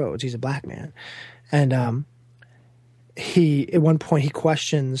James Rhodes. He's a black man. And at one point he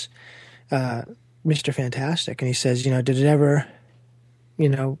questions Mr. Fantastic, and he says, did it ever,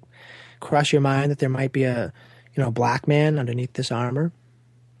 cross your mind that there might be a black man underneath this armor?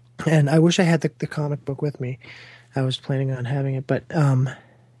 And I wish I had the comic book with me. I was planning on having it, but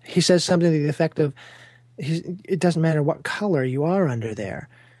he says something to the effect of, it doesn't matter what color you are under there.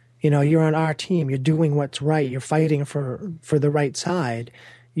 You're on our team. You're doing what's right. You're fighting for the right side.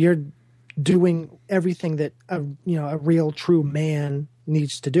 You're doing everything that a real true man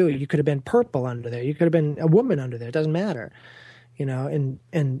needs to do. You could have been purple under there. You could have been a woman under there. It doesn't matter.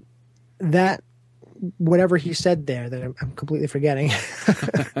 And that, whatever he said there that I'm completely forgetting,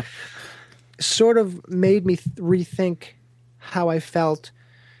 sort of made me rethink how I felt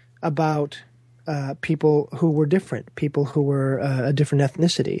about people who were different, people who were a different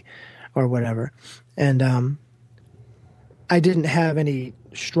ethnicity or whatever. And I didn't have any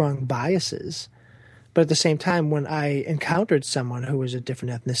strong biases. But at the same time, when I encountered someone who was a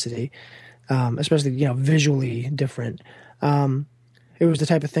different ethnicity, especially, visually different, it was the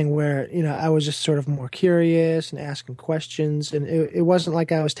type of thing where, I was just sort of more curious and asking questions. And it wasn't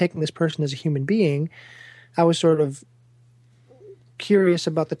like I was taking this person as a human being. I was sort of curious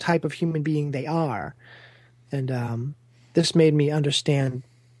about the type of human being they are. And this made me understand,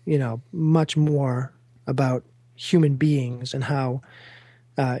 much more about human beings and how,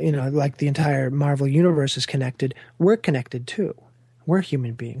 like the entire Marvel universe is connected. We're connected too. We're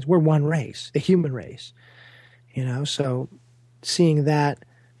human beings. We're one race, the human race. So seeing that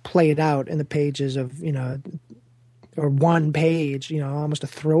played out in the pages of, or one page, almost a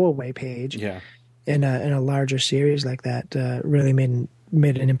throwaway page, in a larger series like that, really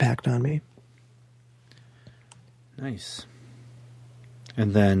made an impact on me. Nice.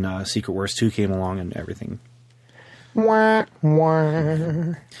 And then Secret Wars 2 came along and everything. Wah,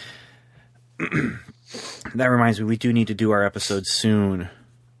 wah. That reminds me, we do need to do our episode soon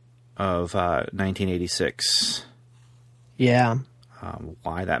of 1986. Yeah.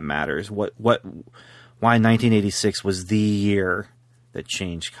 Why that matters. Why 1986 was the year that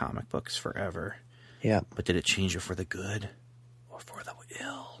changed comic books forever. Yeah. But did it change it for the good or for the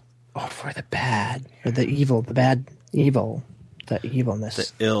ill? Or for the bad. Or the evil. The bad evil. The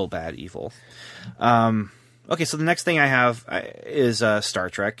evilness. The ill, bad, evil. Okay, so the next thing I have is Star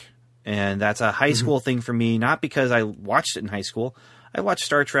Trek. And that's a high school thing for me, not because I watched it in high school. I watched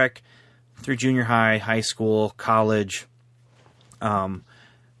Star Trek through junior high, high school, college.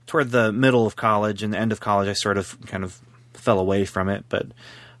 Toward the middle of college and the end of college, I sort of kind of fell away from it, but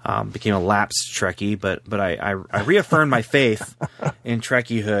became a lapsed Trekkie. But I reaffirmed my faith in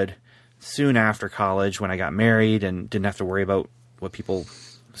Trekkiehood soon after college when I got married and didn't have to worry about what people,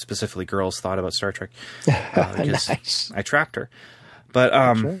 specifically girls, thought about Star Trek because Nice. I trapped her.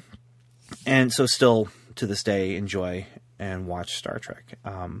 But Sure. And so still to this day enjoy and watch Star Trek.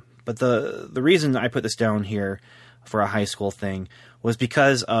 But the reason I put this down here for a high school thing was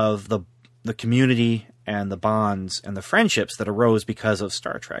because of the community and the bonds and the friendships that arose because of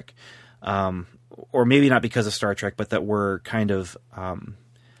Star Trek. Or maybe not because of Star Trek, but that were kind of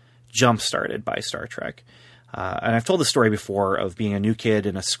jump-started by Star Trek. And I've told the story before of being a new kid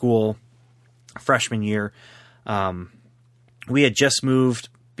in a school, freshman year. We had just moved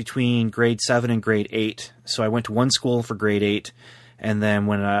between grade 7 and grade 8. So I went to one school for grade 8. And then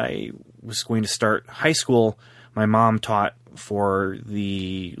when I was going to start high school, my mom taught for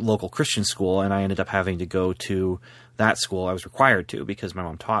the local Christian school, and I ended up having to go to that school. I was required to because my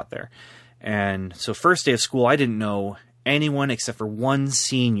mom taught there. And so first day of school, I didn't know anyone except for one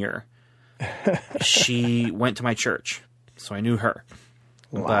senior. She went to my church, so I knew her.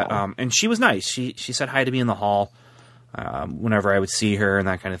 Wow. But and she was nice. She said hi to me in the hall whenever I would see her and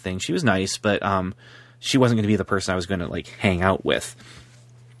that kind of thing. She was nice, but she wasn't going to be the person I was going to like hang out with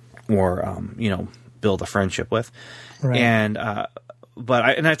or build a friendship with. Right. And but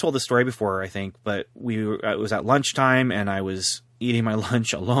I told this story before, I think, but it was at lunchtime and I was eating my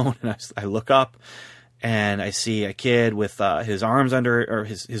lunch alone, and I look up and I see a kid with his arms under, or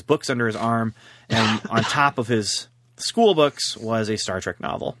his books under his arm, and on top of his school books was a Star Trek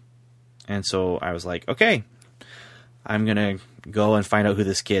novel. And so I was like, okay, I'm gonna go and find out who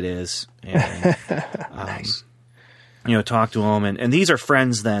this kid is, and Nice. Talk to him. And these are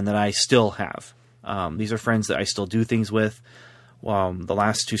friends then that I still have. These are friends that I still do things with. The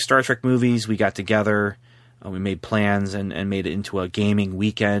last 2 Star Trek movies, we got together, we made plans and made it into a gaming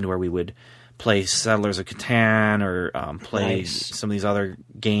weekend where we would play Settlers of Catan or play Nice. some of these other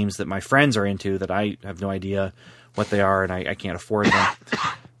games that my friends are into that I have no idea what they are and I can't afford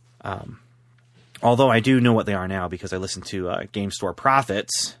them. Although I do know what they are now because I listen to Game Store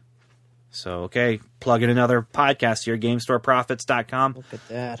Profits So, okay, plug in another podcast here, GameStoreProfits.com. Look at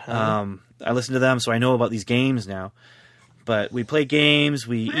that, huh? I listen to them, so I know about these games now. But we play games,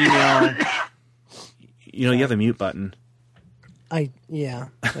 we email. You have a mute button. I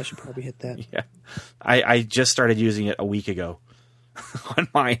should probably hit that. Yeah. I just started using it a week ago on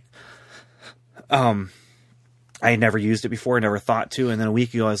mine. I had never used it before, never thought to, and then a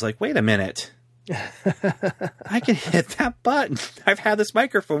week ago I was like, wait a minute. I can hit that button. I've had this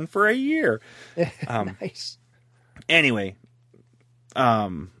microphone for a year. Nice. Anyway,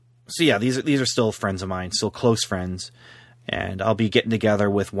 so yeah, these are still friends of mine, still close friends, and I'll be getting together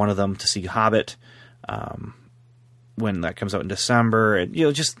with one of them to see Hobbit when that comes out in December. And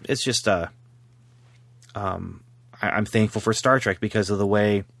I'm thankful for Star Trek because of the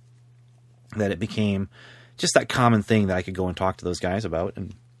way that it became just that common thing that I could go and talk to those guys about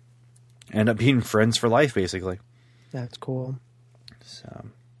and end up being friends for life, basically. That's cool. So,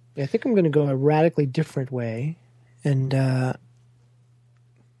 I think I'm going to go a radically different way and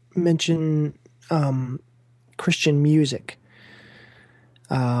mention Christian music.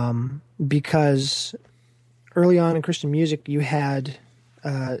 Because early on in Christian music, you had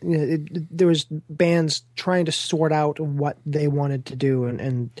there was bands trying to sort out what they wanted to do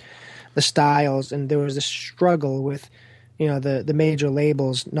and the styles, and there was this struggle with the major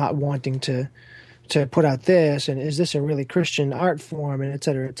labels not wanting to put out this, and is this a really Christian art form, and et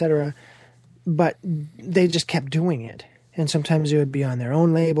cetera, but they just kept doing it, and sometimes it would be on their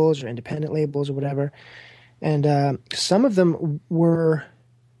own labels or independent labels or whatever, and some of them were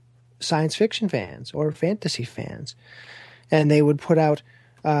science fiction fans or fantasy fans, and they would put out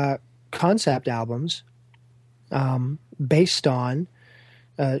concept albums based on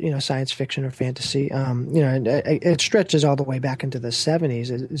science fiction or fantasy. It stretches all the way back into the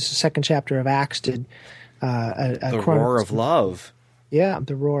 70s. The second chapter of Acts did The Roar of Love. Yeah,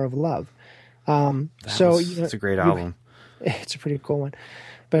 The Roar of Love. It's a great album. It's a pretty cool one.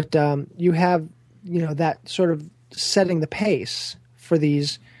 But you have that sort of setting the pace for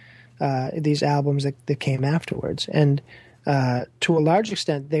these albums that came afterwards, and to a large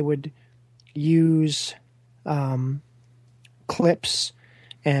extent they would use clips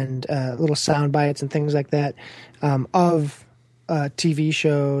and little sound bites and things like that of TV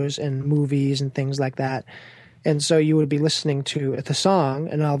shows and movies and things like that. And so you would be listening to the song,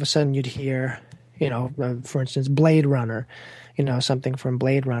 and all of a sudden you'd hear, for instance, Blade Runner, something from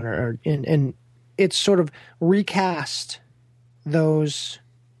Blade Runner, and it's sort of recast those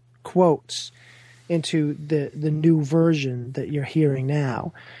quotes into the new version that you're hearing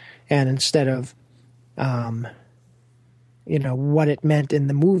now. And instead of what it meant in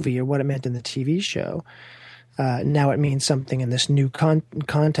the movie or what it meant in the TV show, now it means something in this new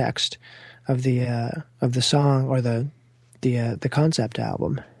context of the song or the concept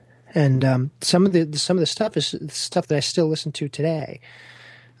album. And some of the stuff is stuff that I still listen to today.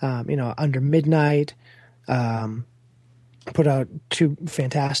 Under Midnight put out two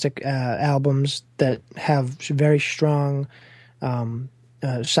fantastic albums that have very strong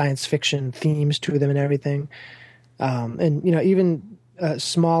science fiction themes to them and everything. And even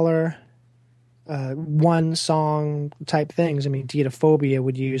smaller one song type things. I mean, Dietophobia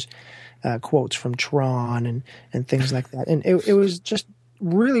would use quotes from Tron and things like that. And it was just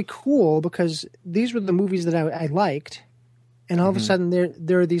really cool because these were the movies that I liked. And all of a sudden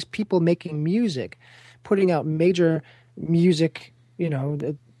there are these people making music, putting out major music,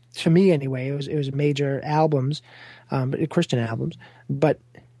 to me anyway, it was major albums, Christian albums, but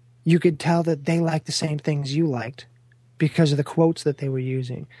you could tell that they liked the same things you liked because of the quotes that they were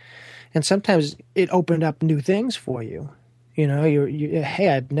using. And sometimes it opened up new things for you. Hey,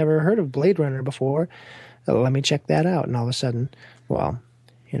 I'd never heard of Blade Runner before. Let me check that out. And all of a sudden,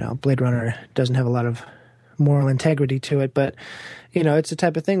 Blade Runner doesn't have a lot of moral integrity to it, but it's the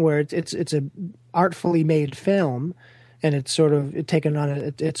type of thing where it's a artfully made film, and it's sort of taken on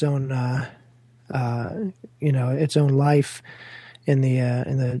its own its own life in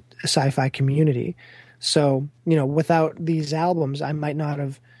the sci-fi community. So without these albums, I might not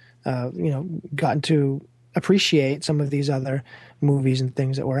have gotten to appreciate some of these other movies and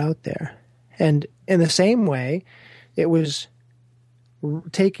things that were out there. And in the same way, it was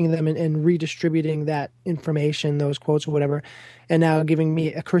taking them and redistributing that information, those quotes or whatever, and now giving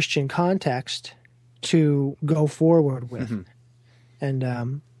me a Christian context to go forward with. Mm-hmm. And,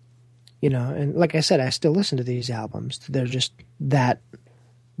 and like I said, I still listen to these albums. They're just that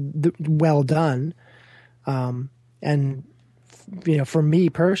well done. And, for me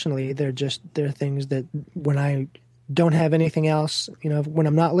personally, they're things that when I don't have anything else, when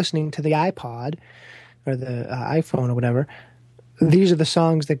I'm not listening to the iPod or the iPhone or whatever, these are the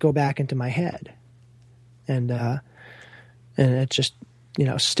songs that go back into my head. And it's just,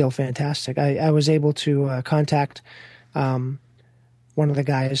 still fantastic. I was able to contact one of the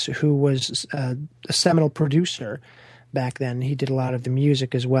guys who was a seminal producer back then. He did a lot of the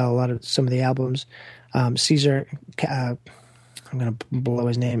music as well, some of the albums. Caesar, I'm going to blow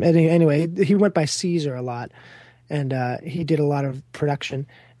his name. Anyway, he went by Caesar a lot, and he did a lot of production.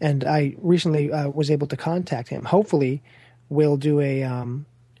 And I recently was able to contact him. Hopefully, we'll do a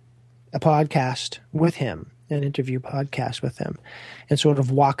podcast with him, an interview podcast with him, and sort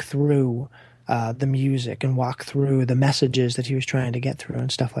of walk through the music and walk through the messages that he was trying to get through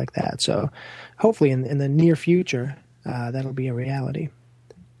and stuff like that. So hopefully in the near future, that'll be a reality.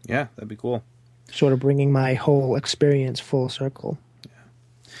 Yeah, that'd be cool. Sort of bringing my whole experience full circle.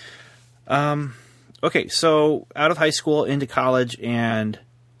 Yeah. Okay, so out of high school, into college, and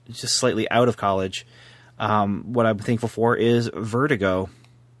just slightly out of college, what I'm thankful for is Vertigo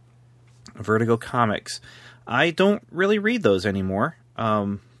Comics. I don't really read those anymore.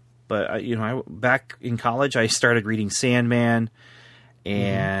 But back in college, I started reading Sandman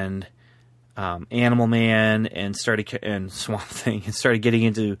and Animal Man and Swamp Thing, and started getting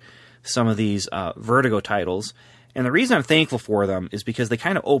into some of these Vertigo titles. And the reason I'm thankful for them is because they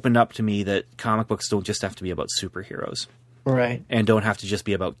kind of opened up to me that comic books don't just have to be about superheroes, right? And don't have to just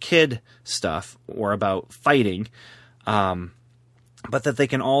be about kid stuff or about fighting, but that they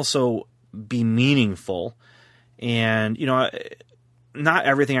can also be meaningful. And not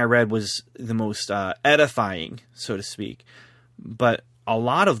everything I read was the most edifying, so to speak, but a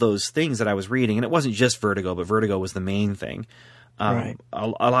lot of those things that I was reading, and it wasn't just Vertigo, but Vertigo was the main thing. Right. A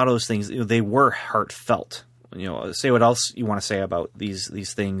lot of those things, they were heartfelt. Say what else you want to say about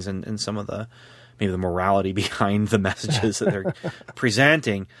these things and some of maybe the morality behind the messages that they're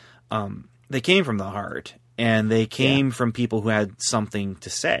presenting. They came from the heart, and they came from people who had something to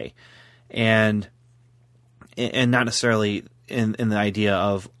say, and not necessarily in the idea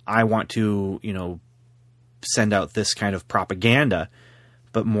of I want to send out this kind of propaganda,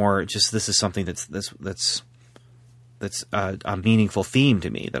 but more just this is something that's a meaningful theme to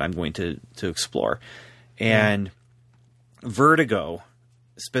me that I'm going to explore. And Vertigo,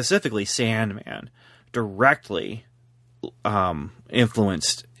 specifically Sandman, directly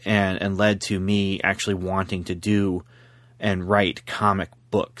influenced and led to me actually wanting to do and write comic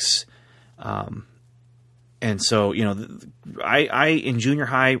books. And so, I in junior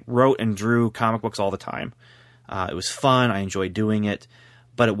high wrote and drew comic books all the time. It was fun. I enjoyed doing it,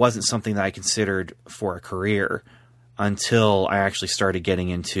 but it wasn't something that I considered for a career until I actually started getting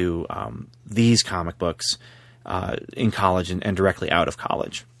into these comic books in college and directly out of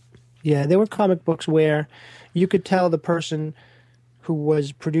college. Yeah, there were comic books where you could tell the person who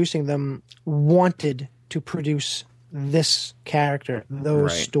was producing them wanted to produce this character,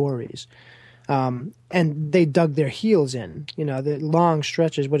 those stories. And they dug their heels in. The long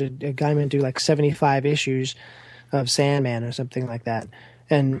stretches. What did a Gaiman do? Like 75 issues of Sandman or something like that.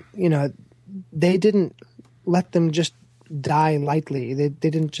 And they didn't let them just die lightly. They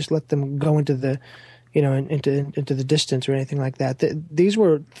didn't just let them go into the into the distance or anything like that. These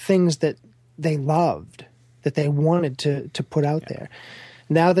were things that they loved, that they wanted to put out there.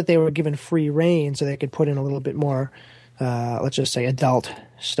 Now that they were given free rein, so they could put in a little bit more, let's just say, adult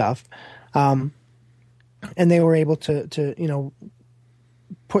stuff. And they were able to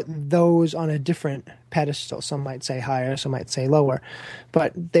put those on a different pedestal. Some might say higher, some might say lower,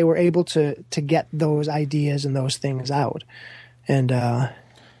 but they were able to get those ideas and those things out. And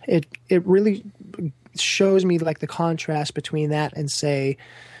it really shows me like the contrast between that and, say,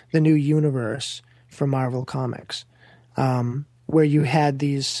 the New Universe from Marvel Comics, where you had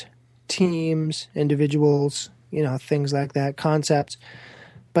these teams, individuals, things like that, concepts,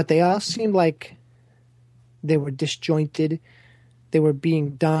 but they all seemed like they were disjointed. They were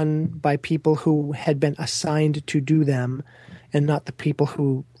being done by people who had been assigned to do them, and not the people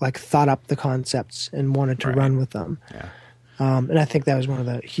who thought up the concepts and wanted to run with them. Yeah. And I think that was one of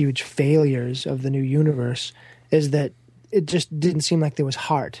the huge failures of the New Universe, is that it just didn't seem like there was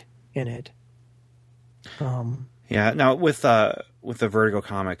heart in it. Yeah. Now with the Vertigo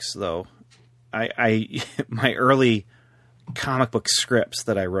comics, though, I my early comic book scripts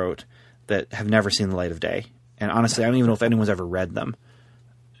that I wrote that have never seen the light of day. And honestly, I don't even know if anyone's ever read them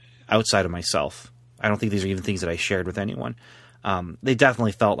outside of myself. I don't think these are even things that I shared with anyone. They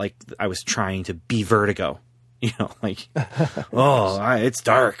definitely felt like I was trying to be Vertigo, it's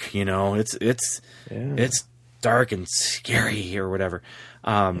dark, it's dark and scary or whatever.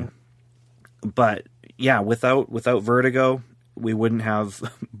 But yeah, without Vertigo, we wouldn't have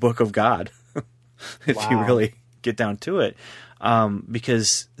Book of God if you really get down to it.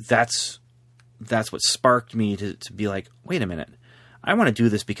 because that's what sparked me to be like, wait a minute, I want to do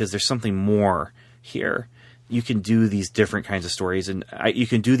this because there's something more here. You can do these different kinds of stories, and you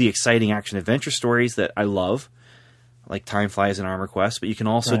can do the exciting action adventure stories that I love, like Time Flies and Armor Quest. But you can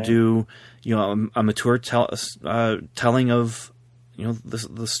also do, a mature telling of,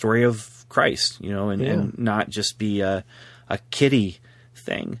 the story of Christ, and not just be a kiddie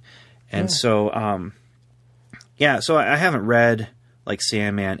thing. And so, so I haven't read like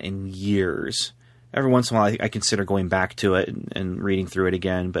Sandman in years. Every once in a while, I consider going back to it and reading through it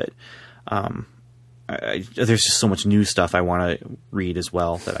again. But there's just so much new stuff I want to read as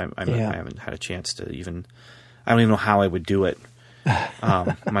well that I haven't had a chance to even. I don't even know how I would do it.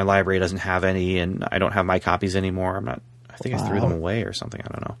 My library doesn't have any, and I don't have my copies anymore. I think I threw them away or something. I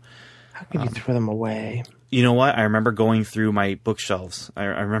don't know. How could you throw them away? You know what? I remember going through my bookshelves. I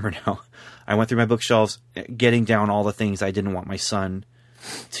remember now. I went through my bookshelves, getting down all the things I didn't want my son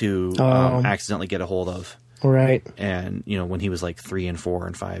to accidentally get a hold of. Right. And, when he was like 3 and 4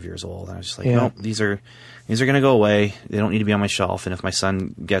 and 5 years old, I was just like, nope, these are going to go away. They don't need to be on my shelf. And if my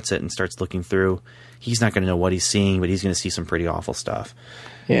son gets it and starts looking through, he's not going to know what he's seeing, but he's going to see some pretty awful stuff.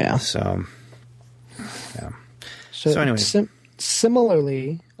 Yeah. So, yeah. So anyway.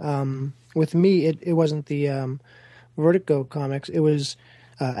 Similarly, with me, it wasn't the Vertigo comics. It was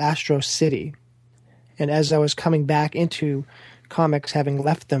Astro City. And as I was coming back into comics, having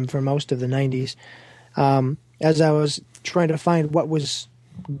left them for most of the 90s, as I was trying to find what was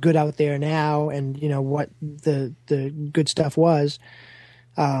good out there now and, what the good stuff was,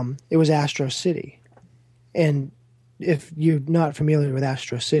 it was Astro City. And if you're not familiar with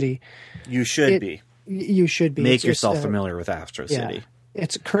Astro City... You should be. You should be. Make yourself familiar with Astro City.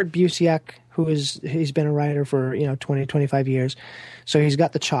 It's Kurt Busiek, he's been a writer for 20, 25 years, so he's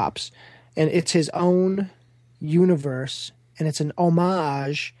got the chops, and it's his own universe, and it's an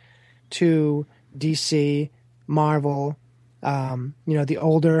homage to DC, Marvel, the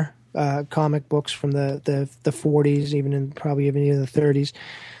older comic books from the 40s, probably even the 30s,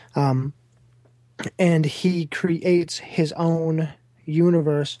 and he creates his own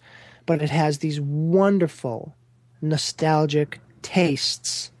universe, but it has these wonderful, nostalgic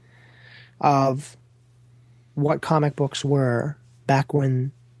tastes of what comic books were back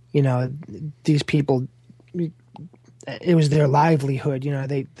when, these people, it was their livelihood.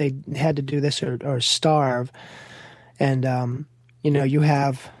 They had to do this or starve. And, you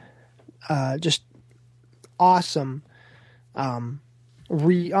have just awesome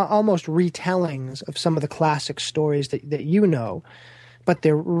almost retellings of some of the classic stories that but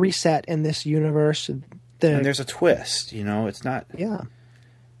they're reset in this universe. And there's a twist, it's not... Yeah.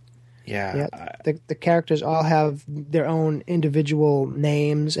 Yeah. The characters all have their own individual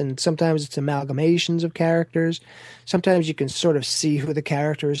names, and sometimes it's amalgamations of characters. Sometimes you can sort of see who the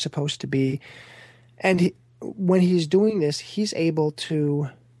character is supposed to be. And when he's doing this, he's able to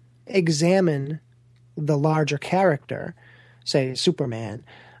examine the larger character, say Superman.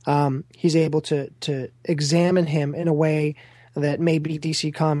 He's able to examine him in a way that maybe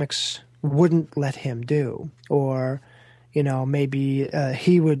DC Comics wouldn't let him do, or maybe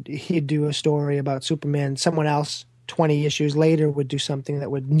he'd do a story about Superman. Someone else 20 issues later would do something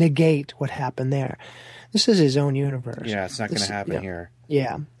that would negate what happened there. This is his own universe. Yeah, it's not going to happen here.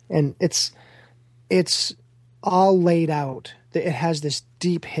 Yeah, and it's all laid out. It has this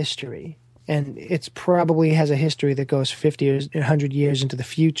deep history, and it's probably has a history that goes 50 or 100 years into the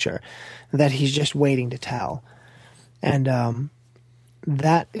future that he's just waiting to tell. And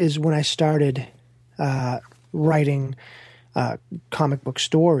that is when I started writing comic book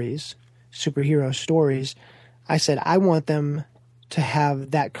stories, superhero stories. I said, I want them to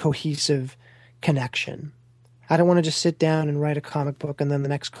have that cohesive connection. I don't want to just sit down and write a comic book and then the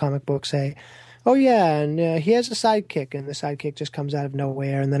next comic book say, oh yeah, and he has a sidekick, and the sidekick just comes out of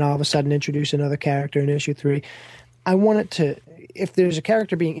nowhere, and then all of a sudden introduce another character in issue 3. I want it to, if there's a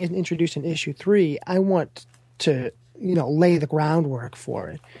character being introduced in issue 3, I want to, lay the groundwork for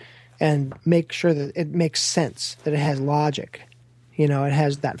it and make sure that it makes sense, that it has logic, it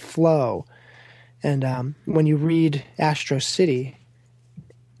has that flow. And when you read Astro City,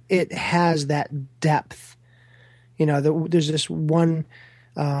 it has that depth. There's this one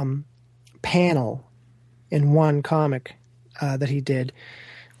panel in one comic that he did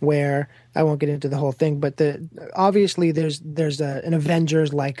where, I won't get into the whole thing, but obviously there's an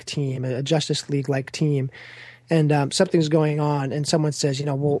Avengers-like team, a Justice League-like team, and something's going on, and someone says,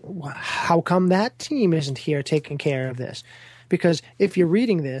 well, how come that team isn't here taking care of this? Because if you're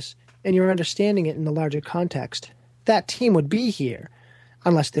reading this and you're understanding it in the larger context, that team would be here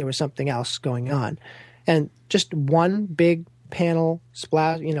unless there was something else going on. And just one big panel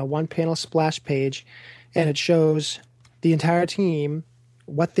splash, one panel splash page, and it shows the entire team,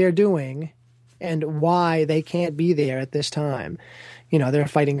 what they're doing, and why they can't be there at this time. They're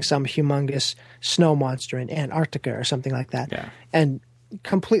fighting some humongous snow monster in Antarctica or something like that. Yeah. And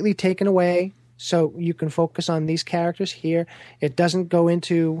completely taken away, so you can focus on these characters here. It doesn't go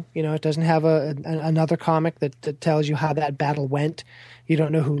into, it doesn't have another comic that tells you how that battle went. You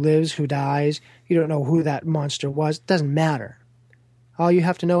don't know who lives, who dies. You don't know who that monster was. It doesn't matter. All you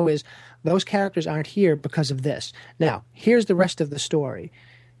have to know is those characters aren't here because of this. Now, here's the rest of the story.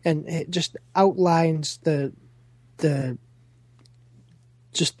 And it just outlines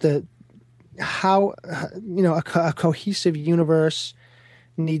how a cohesive universe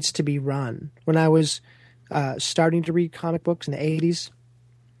needs to be run. When I was starting to read comic books in the 80s,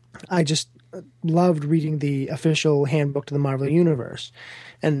 I just loved reading the official handbook to the Marvel Universe.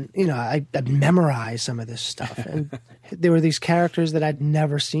 And, I'd memorize some of this stuff. And there were these characters that I'd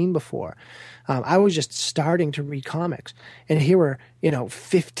never seen before. I was just starting to read comics. And here were,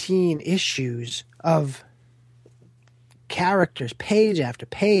 15 issues of characters, page after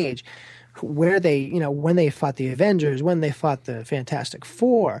page, where they, when they fought the Avengers, when they fought the Fantastic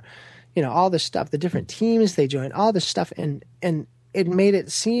Four, all this stuff, the different teams they joined, all this stuff. And it made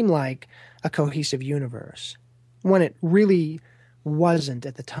it seem like a cohesive universe when it really wasn't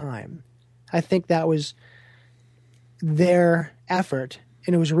at the time. I think that was their effort,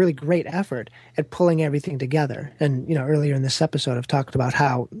 and it was a really great effort at pulling everything together. And, earlier in this episode, I've talked about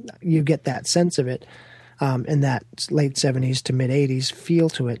how you get that sense of it in that late 70s to mid 80s feel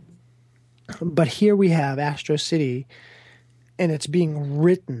to it. But here we have Astro City, and it's being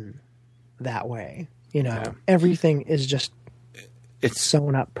written that way. Everything is just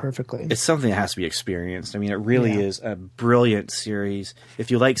sewn up perfectly. It's something that has to be experienced. I mean, it really is a brilliant series.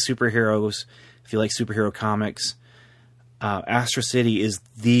 If you like superheroes, if you like superhero comics, Astro City is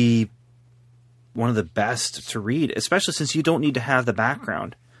one of the best to read, especially since you don't need to have the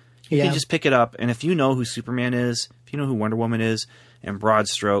background. You can just pick it up, and if you know who Superman is, if you know who Wonder Woman is, in broad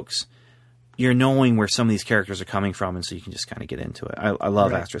strokes, you're knowing where some of these characters are coming from, and so you can just kind of get into it. I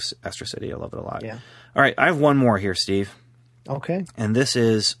love Astro City. I love it a lot. Yeah. All right, I have one more here, Steve. Okay. And this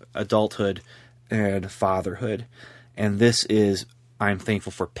is adulthood and fatherhood. And this is I'm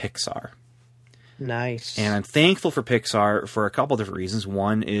thankful for Pixar. Nice. And I'm thankful for Pixar for a couple different reasons.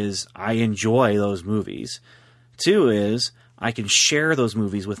 One is I enjoy those movies. Two is I can share those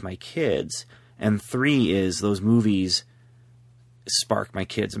movies with my kids. And three is those movies spark my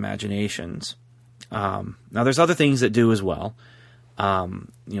kids' imaginations. Now, there's other things that do as well.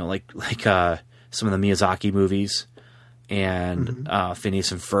 Like some of the Miyazaki movies and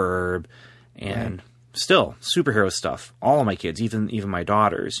Phineas and Ferb and still superhero stuff. All of my kids, even my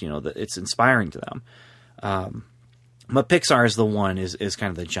daughters, it's inspiring to them. But Pixar is the one is kind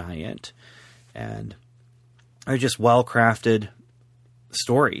of the giant, and they're just well-crafted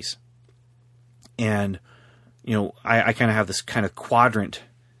stories. And, I kind of have this kind of quadrant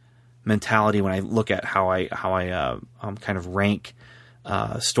mentality when I look at how I kind of rank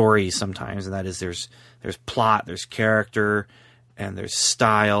stories sometimes, and that is there's plot, there's character, and there's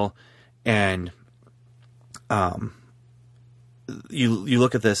style, and you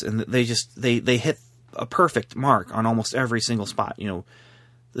look at this and they hit a perfect mark on almost every single spot.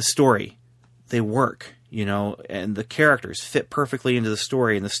 The story, they work, and the characters fit perfectly into the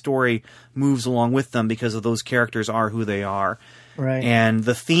story, and the story moves along with them because of those characters are who they are. Right. And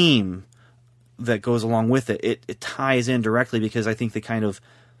the theme that goes along with it ties in directly because I think they kind of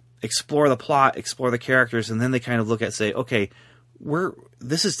explore the plot, explore the characters, and then they kind of look at, say, okay,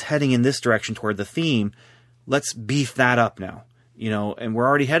 this is heading in this direction toward the theme. Let's beef that up now, and we're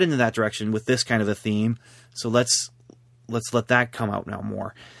already heading in that direction with this kind of a theme. So let's let that come out now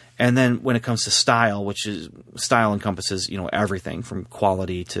more. And then when it comes to style, style encompasses, everything from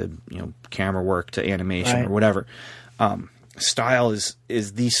quality to, camera work to animation or whatever. Style is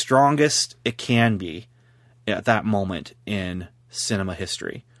the strongest it can be at that moment in cinema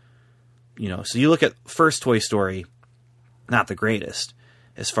history. So you look at first Toy Story, not the greatest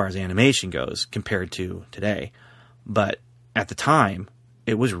as far as animation goes compared to today, but at the time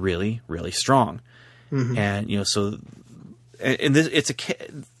it was really, really strong. Mm-hmm. And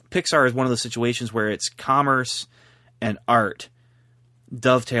Pixar is one of those situations where it's commerce and art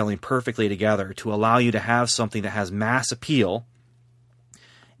dovetailing perfectly together to allow you to have something that has mass appeal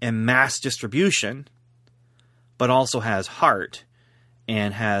and mass distribution, but also has heart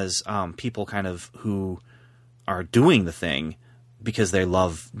and has people kind of who are doing the thing because they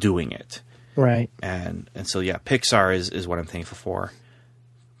love doing it. Right. And so, Pixar is what I'm thankful for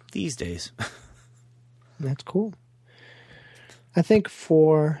these days. That's cool. I think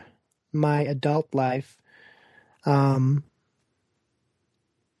for my adult life, there's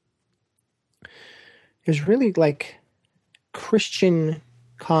really like Christian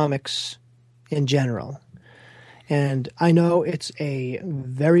comics in general. And I know it's a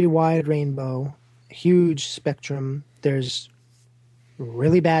very wide rainbow, huge spectrum. There's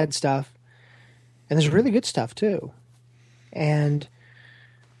really bad stuff, and there's really good stuff too. And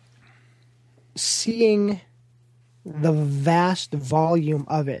seeing the vast volume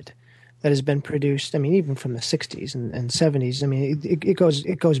of it that has been produced, I mean, even from the 60s and 70s, I mean,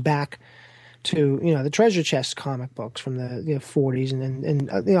 it goes back to, the treasure chest comic books from the 40s and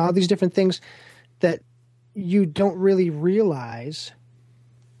all these different things that you don't really realize,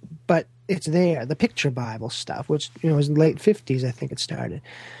 but it's there. The picture Bible stuff, which, was in the late 50s, I think it started.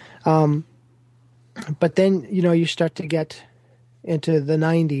 But then, you start to get into the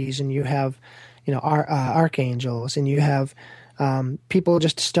 90s and you have, archangels, and you have people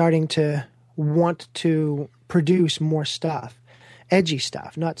just starting to want to produce more stuff, edgy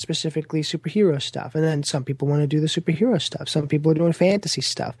stuff, not specifically superhero stuff. And then some people want to do the superhero stuff. Some people are doing fantasy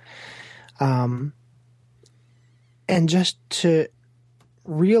stuff. And just to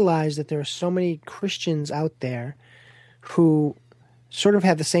realize that there are so many Christians out there who sort of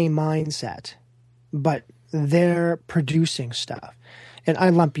have the same mindset, but they're producing stuff. And I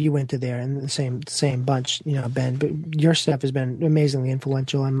lump you into there in the same bunch, Ben. But your stuff has been amazingly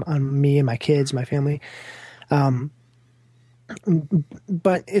influential on me and my kids, my family. But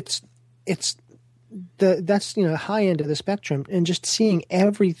that's the high end of the spectrum, and just seeing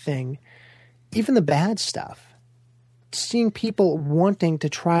everything, even the bad stuff, seeing people wanting to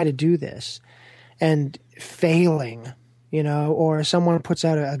try to do this and failing, or someone puts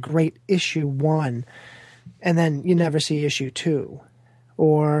out a great issue 1, and then you never see issue 2.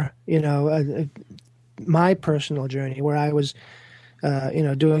 Or, my personal journey where I was,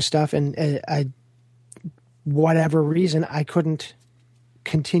 doing stuff and whatever reason, I couldn't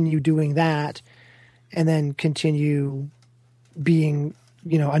continue doing that and then continue being,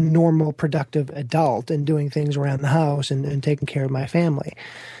 a normal, productive adult and doing things around the house and taking care of my family.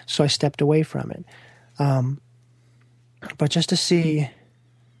 So I stepped away from it. But just to see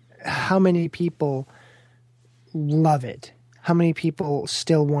how many people love it, how many people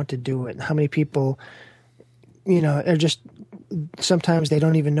still want to do it, how many people, are just, sometimes they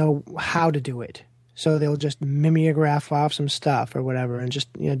don't even know how to do it. So they'll just mimeograph off some stuff or whatever and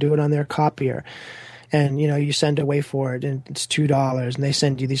just, do it on their copier. And, you send away for it and it's $2 and they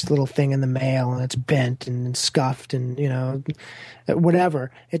send you this little thing in the mail and it's bent and scuffed and,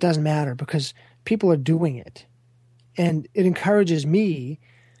 whatever. It doesn't matter because people are doing it. And it encourages me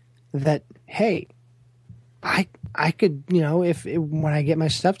that, hey, I could, when I get my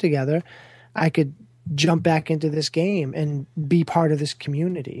stuff together, I could jump back into this game and be part of this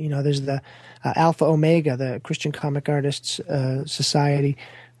community. There's the Alpha Omega, the Christian Comic Artists Society,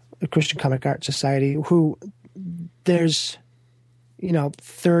 Christian Comic Art Society, who there's,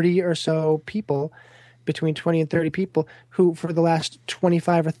 30 or so people, between 20 and 30 people who for the last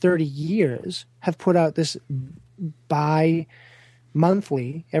 25 or 30 years have put out this bi-monthly,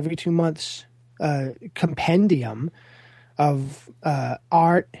 every 2 months, compendium of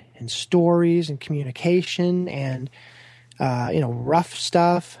art and stories and communication and rough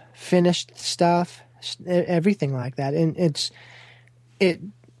stuff, finished stuff, everything like that. And it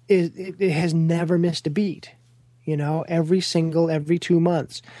has never missed a beat. Every 2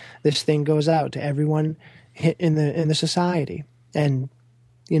 months, this thing goes out to everyone in the society, and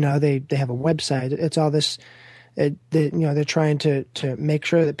they have a website. It's all this. They're trying to make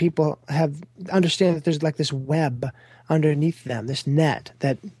sure that people understand that there's like this web underneath them, this net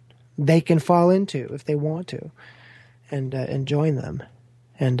that they can fall into if they want to, and join them.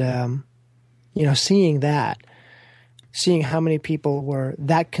 And seeing how many people were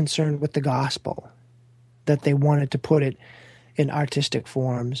that concerned with the gospel that they wanted to put it in artistic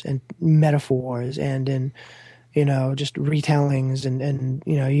forms and metaphors and in just retellings and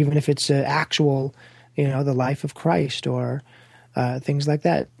even if it's actual. The life of Christ or things like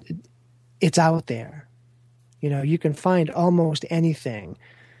that. It's out there. You can find almost anything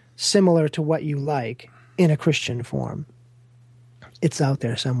similar to what you like in a Christian form. It's out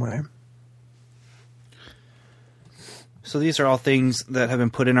there somewhere. So these are all things that have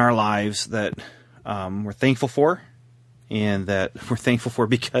been put in our lives that we're thankful for, and that we're thankful for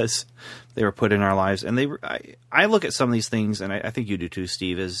because they were put in our lives. And I look at some of these things, and I think you do too,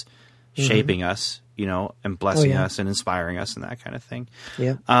 Steve, as shaping us, and blessing us and inspiring us and that kind of thing.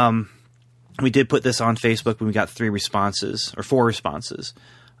 Yeah. We did put this on Facebook when we got 4 responses.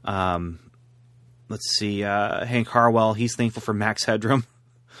 The let's see, Hank Harwell, he's thankful for Max Headroom,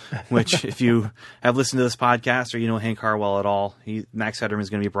 which if you have listened to this podcast or you know Hank Harwell at all, Max Headroom is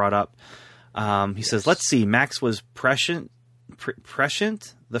going to be brought up. He says, let's see, Max was prescient,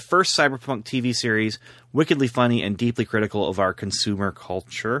 the first cyberpunk TV series, wickedly funny and deeply critical of our consumer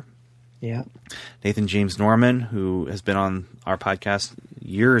culture. Yeah. Nathan James Norman, who has been on our podcast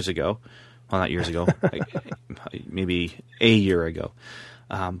years ago. Well, not years ago, maybe a year ago.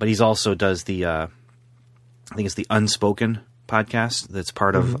 But he's also does the, I think it's the Unspoken podcast that's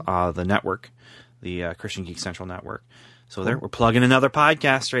part of the network, the Christian Geek Central network. So there, we're plugging another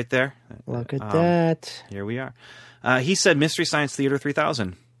podcast right there. Look at that. Here we are. He said, Mystery Science Theater 3000.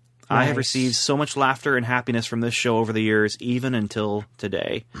 Nice. I have received so much laughter and happiness from this show over the years, even until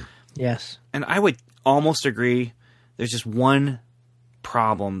today. Yes. And I would almost agree. There's just one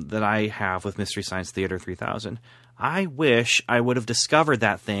problem that I have with Mystery Science Theater 3000. I wish I would have discovered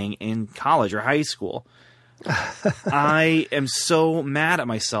that thing in college or high school. I am so mad at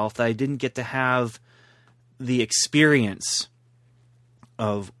myself that I didn't get to have the experience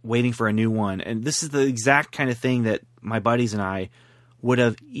of waiting for a new one. And this is the exact kind of thing that my buddies and I would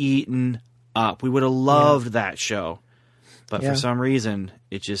have eaten up. We would have loved that show. But for some reason,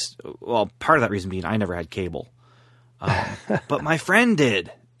 it just, well, part of that reason being I never had cable. But my friend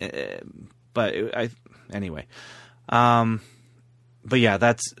did. Anyway. But yeah,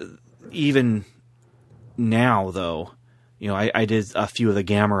 that's even now though, you know, I did a few of the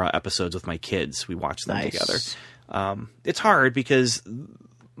Gamera episodes with my kids. We watched them together. It's hard because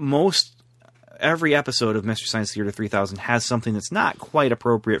every episode of Mystery Science Theater 3000 has something that's not quite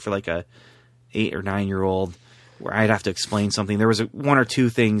appropriate for like a 8 or 9 year old, where I'd have to explain something. There was one or two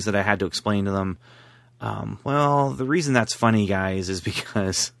things that I had to explain to them. Well, the reason that's funny, guys, is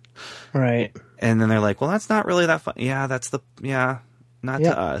because... Right. And then they're like, well, that's not really that fun. Yeah, not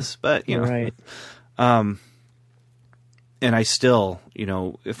to us. But, you know. Right. And I still, you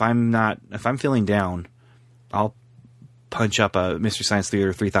know, if I'm feeling down, I'll punch up a Mystery Science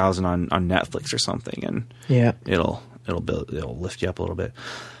Theater 3000 on Netflix or something, and it'll lift you up a little bit.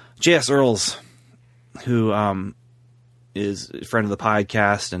 J.S. Earls, who is a friend of the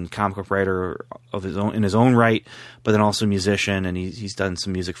podcast and comic book writer of his own in his own right, but then also a musician, and he's done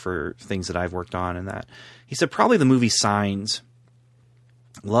some music for things that I've worked on and that. He said probably the movie Signs.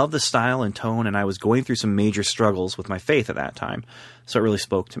 Love the style and tone, and I was going through some major struggles with my faith at that time, so it really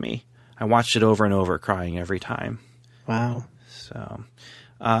spoke to me. I watched it over and over, crying every time. Wow. So,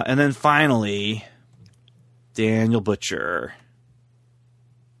 and then finally, Daniel Butcher.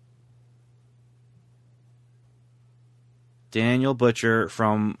 Daniel Butcher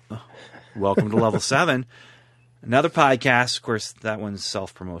from Welcome to Level 7. Another podcast. Of course, that one's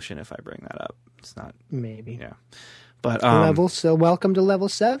self-promotion if I bring that up. It's not... Maybe. Yeah. But, so Welcome to Level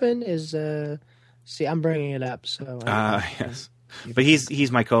 7 is... see, I'm bringing it up, so... yes. But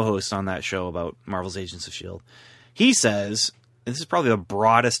he's my co-host on that show about Marvel's Agents of S.H.I.E.L.D. He says, and this is probably the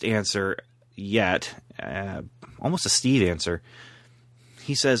broadest answer yet, almost a Steve answer.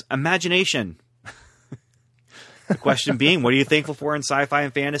 He says, imagination. The question being, what are you thankful for in sci-fi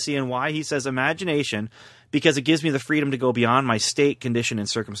and fantasy, and why? He says imagination, because it gives me the freedom to go beyond my state, condition, and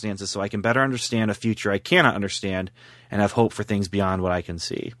circumstances so I can better understand a future I cannot understand and have hope for things beyond what I can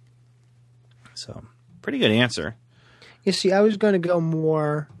see. So, pretty good answer. You see, I was going to go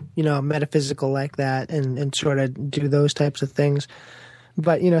more, metaphysical like that and sort of do those types of things.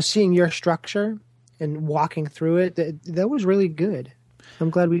 But, seeing your structure and walking through it, that was really good. I'm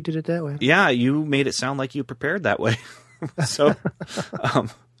glad we did it that way. Yeah, you made it sound like you prepared that way. So,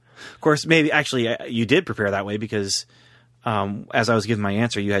 of course, maybe actually you did prepare that way because as I was giving my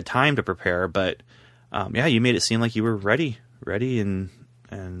answer, you had time to prepare. But you made it seem like you were ready, and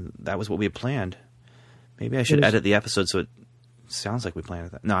that was what we had planned. Maybe I should edit the episode so it sounds like we planned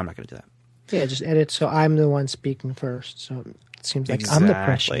that. No, I'm not going to do that. Yeah, just edit so I'm the one speaking first. So it seems like I'm the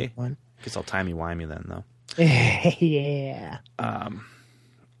prescient one. Guess I'll timey-wimey then, though. Yeah.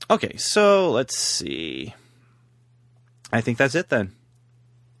 Okay, so let's see. I think that's it then.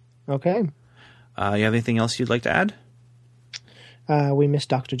 Okay. You have anything else you'd like to add? We missed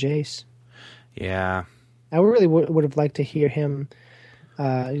Dr. Jace. Yeah. I really would have liked to hear him,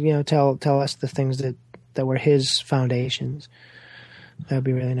 tell us the things that were his foundations. That would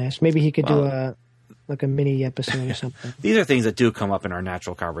be really nice. Maybe he could do a mini episode or something. These are things that do come up in our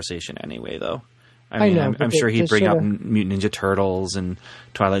natural conversation anyway, though. I know, I'm sure he'd bring up Mutant Ninja Turtles and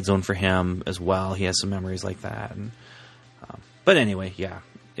Twilight Zone for him as well. He has some memories like that. And, but anyway, yeah.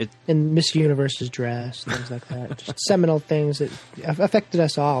 And Miss Universe's dress, things like that. Just seminal things that affected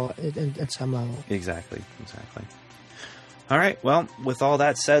us all at some level. Exactly. All right. Well, with all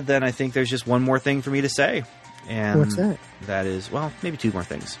that said, then I think there's just one more thing for me to say. And what's that? That is, well, maybe two more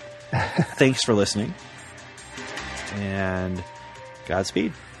things. Thanks for listening. And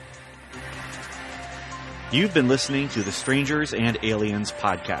Godspeed. You've been listening to the Strangers and Aliens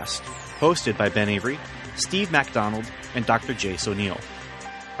podcast, hosted by Ben Avery, Steve MacDonald, and Dr. Jace O'Neill.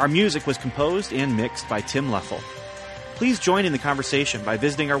 Our music was composed and mixed by Tim Leffel. Please join in the conversation by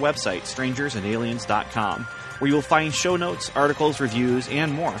visiting our website, strangersandaliens.com, where you will find show notes, articles, reviews,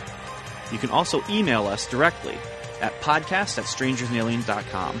 and more. You can also email us directly at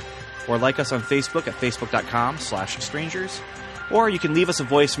podcast@strangersandaliens.com, or like us on Facebook at facebook.com/strangers, or you can leave us a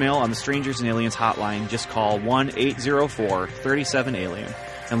voicemail on the Strangers and Aliens hotline. Just call 1-804-37-ALIEN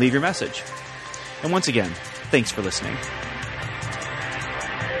and leave your message. And once again, thanks for listening.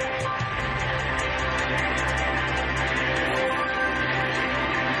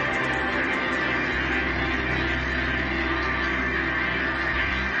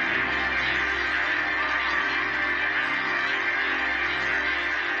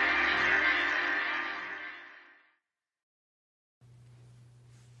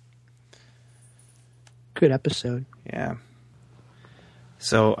 Good episode. Yeah.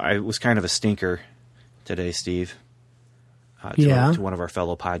 So I was kind of a stinker today, Steve. To one of our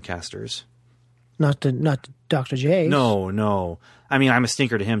fellow podcasters. Not to Dr. J. No. I mean, I'm a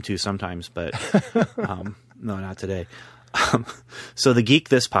stinker to him too sometimes, but no, not today. So the Geek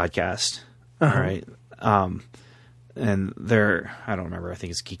This podcast, all right, and they're, I don't remember, I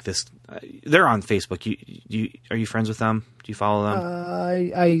think it's Geek This. They're on Facebook. Are you friends with them? Do you follow them?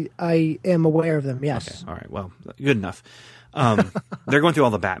 I am aware of them. Yes. Okay. All right. Well, good enough. They're going through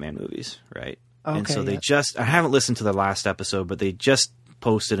all the Batman movies, right? Okay, and so I haven't listened to the last episode, but they just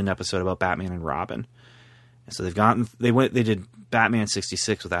posted an episode about Batman and Robin. And so they did Batman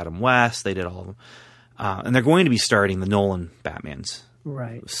 66 with Adam West. They did all of them. And they're going to be starting the Nolan Batmans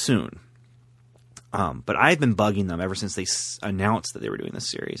soon. But I've been bugging them ever since they announced that they were doing this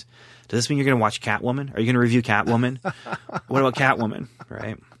series. Does this mean you're going to watch Catwoman? Are you going to review Catwoman? What about Catwoman?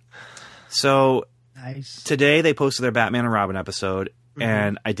 Right. So today they posted their Batman and Robin episode,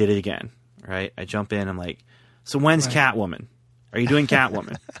 and I did it again. Right. I jump in. I'm like, so when's Catwoman? Are you doing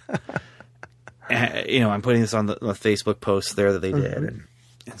Catwoman? And, I'm putting this on the Facebook post there that they did.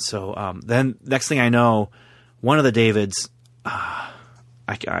 And so then next thing I know, one of the Davids, I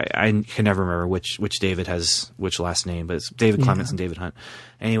can never remember which David has which last name, but it's David Clements and David Hunt.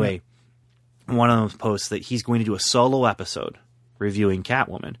 Anyway, one of them posts that he's going to do a solo episode reviewing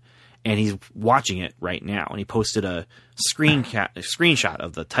Catwoman, and he's watching it right now. And he posted a screenshot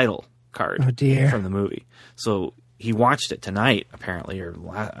of the title card from the movie. So he watched it tonight, apparently, or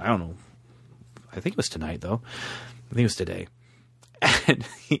I don't know. I think it was tonight, though. I think it was today. And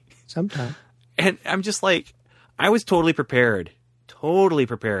sometime. And I'm just like, I was totally prepared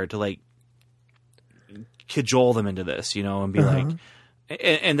to like cajole them into this, and be like,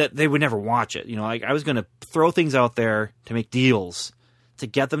 and that they would never watch it. Like I was going to throw things out there to make deals to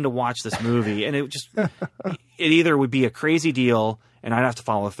get them to watch this movie. And it either would be a crazy deal and I'd have to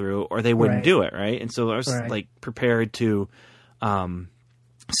follow through, or they wouldn't do it. Right. And so I was like prepared to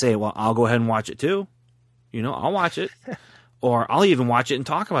say, well, I'll go ahead and watch it too. I'll watch it, or I'll even watch it and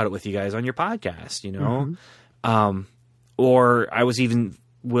talk about it with you guys on your podcast, or I was even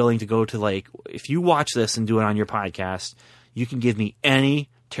willing to go to like, if you watch this and do it on your podcast, you can give me any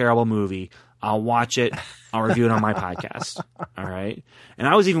terrible movie. I'll watch it. I'll review it on my podcast. All right. And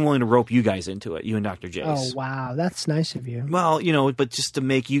I was even willing to rope you guys into it, you and Dr. Jace. Oh, wow. That's nice of you. Well, but just to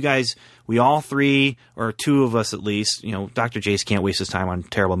make you guys, we all three, or two of us at least, Dr. Jace can't waste his time on a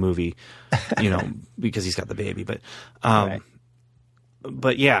terrible movie, because he's got the baby. But,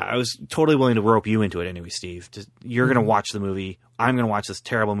 But yeah, I was totally willing to rope you into it anyway, Steve. You're going to watch the movie. I'm going to watch this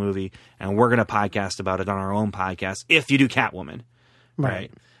terrible movie, and we're going to podcast about it on our own podcast if you do Catwoman.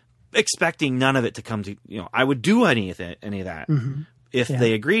 Right. Expecting none of it to come to, I would do any of that if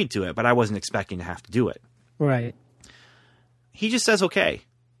they agreed to it, but I wasn't expecting to have to do it. Right. He just says, okay.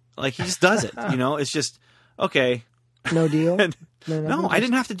 Like, he just does it, it's just, okay. No deal? No, I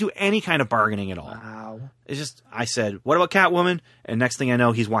didn't have to do any kind of bargaining at all. Wow. It's just, I said, what about Catwoman? And next thing I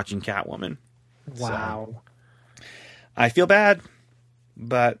know, he's watching Catwoman. Wow. So, I feel bad,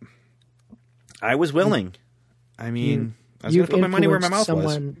 but I was willing. I mean, I was going to put my money where my mouth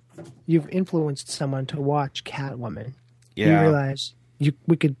was. You've influenced someone to watch Catwoman. Yeah. You realize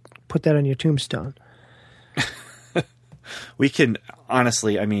we could put that on your tombstone. We can,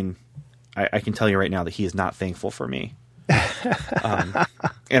 honestly, I mean, I can tell you right now that he is not thankful for me.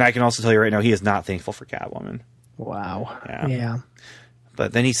 And I can also tell you right now, he is not thankful for Catwoman. Wow. Yeah.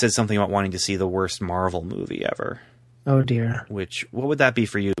 But then he said something about wanting to see the worst Marvel movie ever. Oh dear. What would that be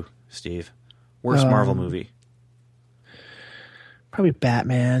for you, Steve? Worst Marvel movie? Probably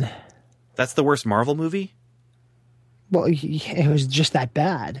Batman. That's the worst Marvel movie? Well, it was just that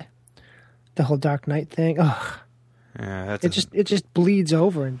bad. The whole Dark Knight thing. Ugh. Yeah, it just bleeds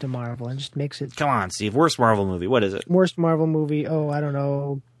over into Marvel and just makes it. Come on, Steve. Worst Marvel movie. What is it? Worst Marvel movie. Oh, I don't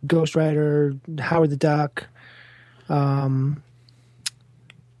know. Ghost Rider, Howard the Duck, False.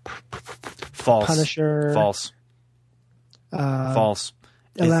 Punisher. False. False.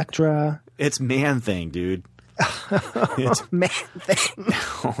 Elektra. It's Man-Thing, dude. Man-Thing.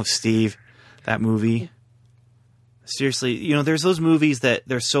 Oh, Steve, that movie. Seriously, there's those movies that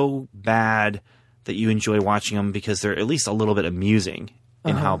they're so bad that you enjoy watching them because they're at least a little bit amusing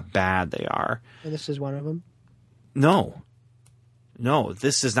in how bad they are. And this is one of them? No,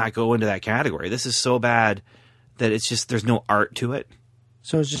 this does not go into that category. This is so bad that it's just, there's no art to it.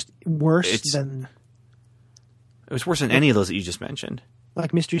 So it's just worse than... It was worse than any of those that you just mentioned.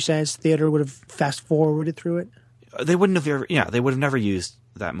 Like Mystery Science Theater would have fast-forwarded through it? They wouldn't have ever... Yeah, they would have never used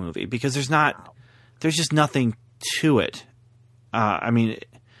that movie because there's just nothing to it.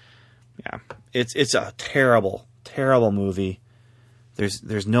 It's a terrible, terrible movie.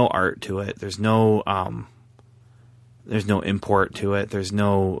 There's no art to it. There's no import to it. There's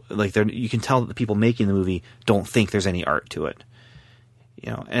no you can tell that the people making the movie don't think there's any art to it.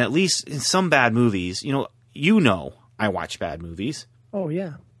 And at least in some bad movies, I watch bad movies. Oh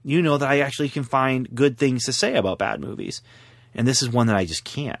yeah. You know that I actually can find good things to say about bad movies. And this is one that I just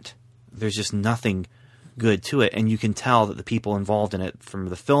can't. There's just nothing good to it. And you can tell that the people involved in it, from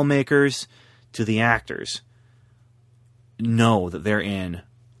the filmmakers to the actors, know that they're in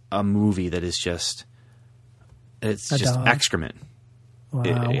a movie that is just excrement. Wow.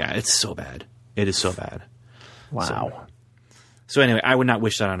 It's so bad. It is so bad. Wow. So anyway, I would not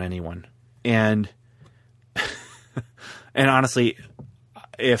wish that on anyone. And and honestly,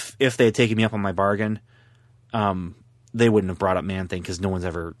 if they had taken me up on my bargain, they wouldn't have brought up Man-Thing because no one's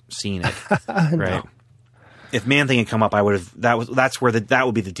ever seen it, right? No. If Man-Thing had come up, I would have. That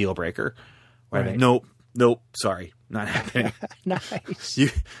would be the deal breaker. Right? Nope, sorry, not happening. Nice.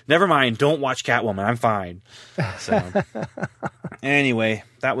 Never mind. Don't watch Catwoman. I'm fine. So anyway,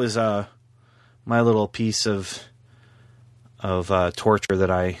 that was my little piece of torture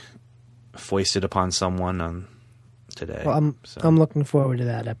that I foisted upon someone on today. Well, I'm looking forward to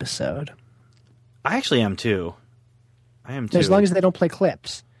that episode. I actually am too. I am too. As long as they don't play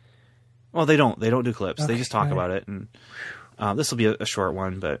clips. Well, they don't do clips. Okay, they just talk about it, and this will be a short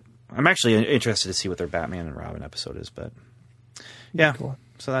one, but I'm actually interested to see what their Batman and Robin episode is. But yeah, cool.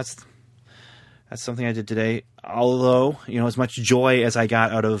 So that's something I did today. Although, as much joy as I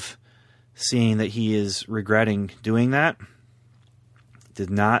got out of seeing that he is regretting doing that, did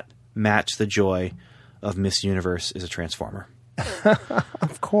not match the joy of Miss Universe is a Transformer.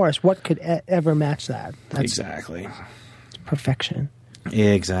 Of course. What could ever match that? Exactly. It's perfection.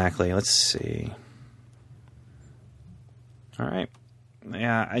 Exactly. Let's see. All right.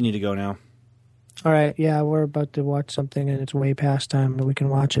 Yeah, I need to go now. All right. Yeah, we're about to watch something, and it's way past time that we can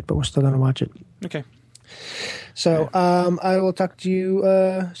watch it, but we're still going to watch it. Okay. So I will talk to you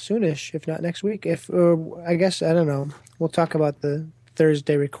soonish, if not next week. I guess, I don't know. We'll talk about the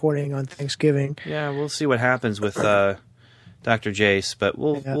Thursday recording on Thanksgiving. Yeah, we'll see what happens with Dr. Jace, but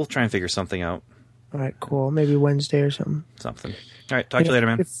we'll try and figure something out. All right, cool. Maybe Wednesday or something. Something. All right, talk to you later,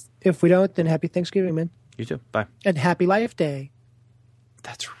 man. If we don't, then happy Thanksgiving, man. You too. Bye. And happy Life Day.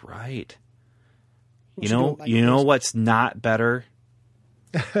 That's right. You know what's not better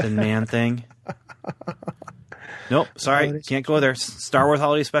than Man-Thing? Nope, sorry, can't go there. Star Wars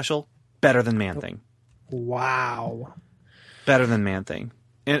Holiday Special, better than Man-Thing. Wow. Better than Man-Thing.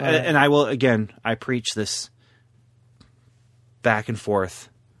 And I will, again, I preach this back and forth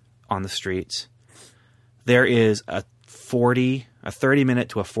on the streets. There is a 30-minute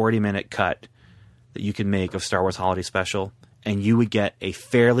to a 40-minute cut that you can make of Star Wars Holiday Special, and you would get a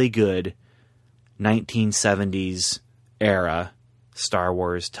fairly good 1970s era Star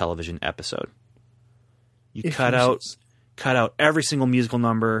Wars television episode. You cut out every single musical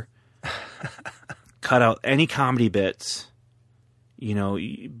number, cut out any comedy bits,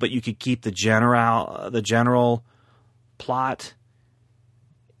 but you could keep the general plot,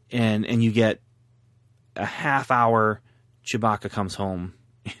 and you get a half hour Chewbacca comes home,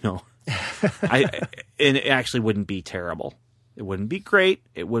 and it actually wouldn't be terrible. It wouldn't be great.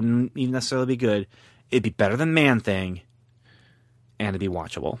 It wouldn't even necessarily be good. It'd be better than Man-Thing, and it'd be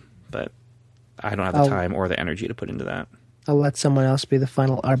watchable. But I don't have the time or the energy to put into that. I'll let someone else be the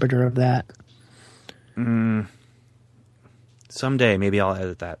final arbiter of that. Someday, maybe I'll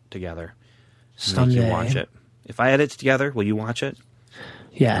edit that together. Someday. Make you watch it. If I edit it together, will you watch it?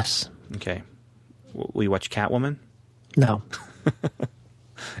 Yes. Okay. Will you watch Catwoman? No.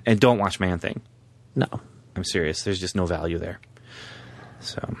 And don't watch Man-Thing. No. I'm serious. There's just no value there.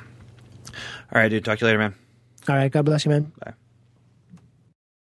 So, all right, dude. Talk to you later, man. All right. God bless you, man. Bye.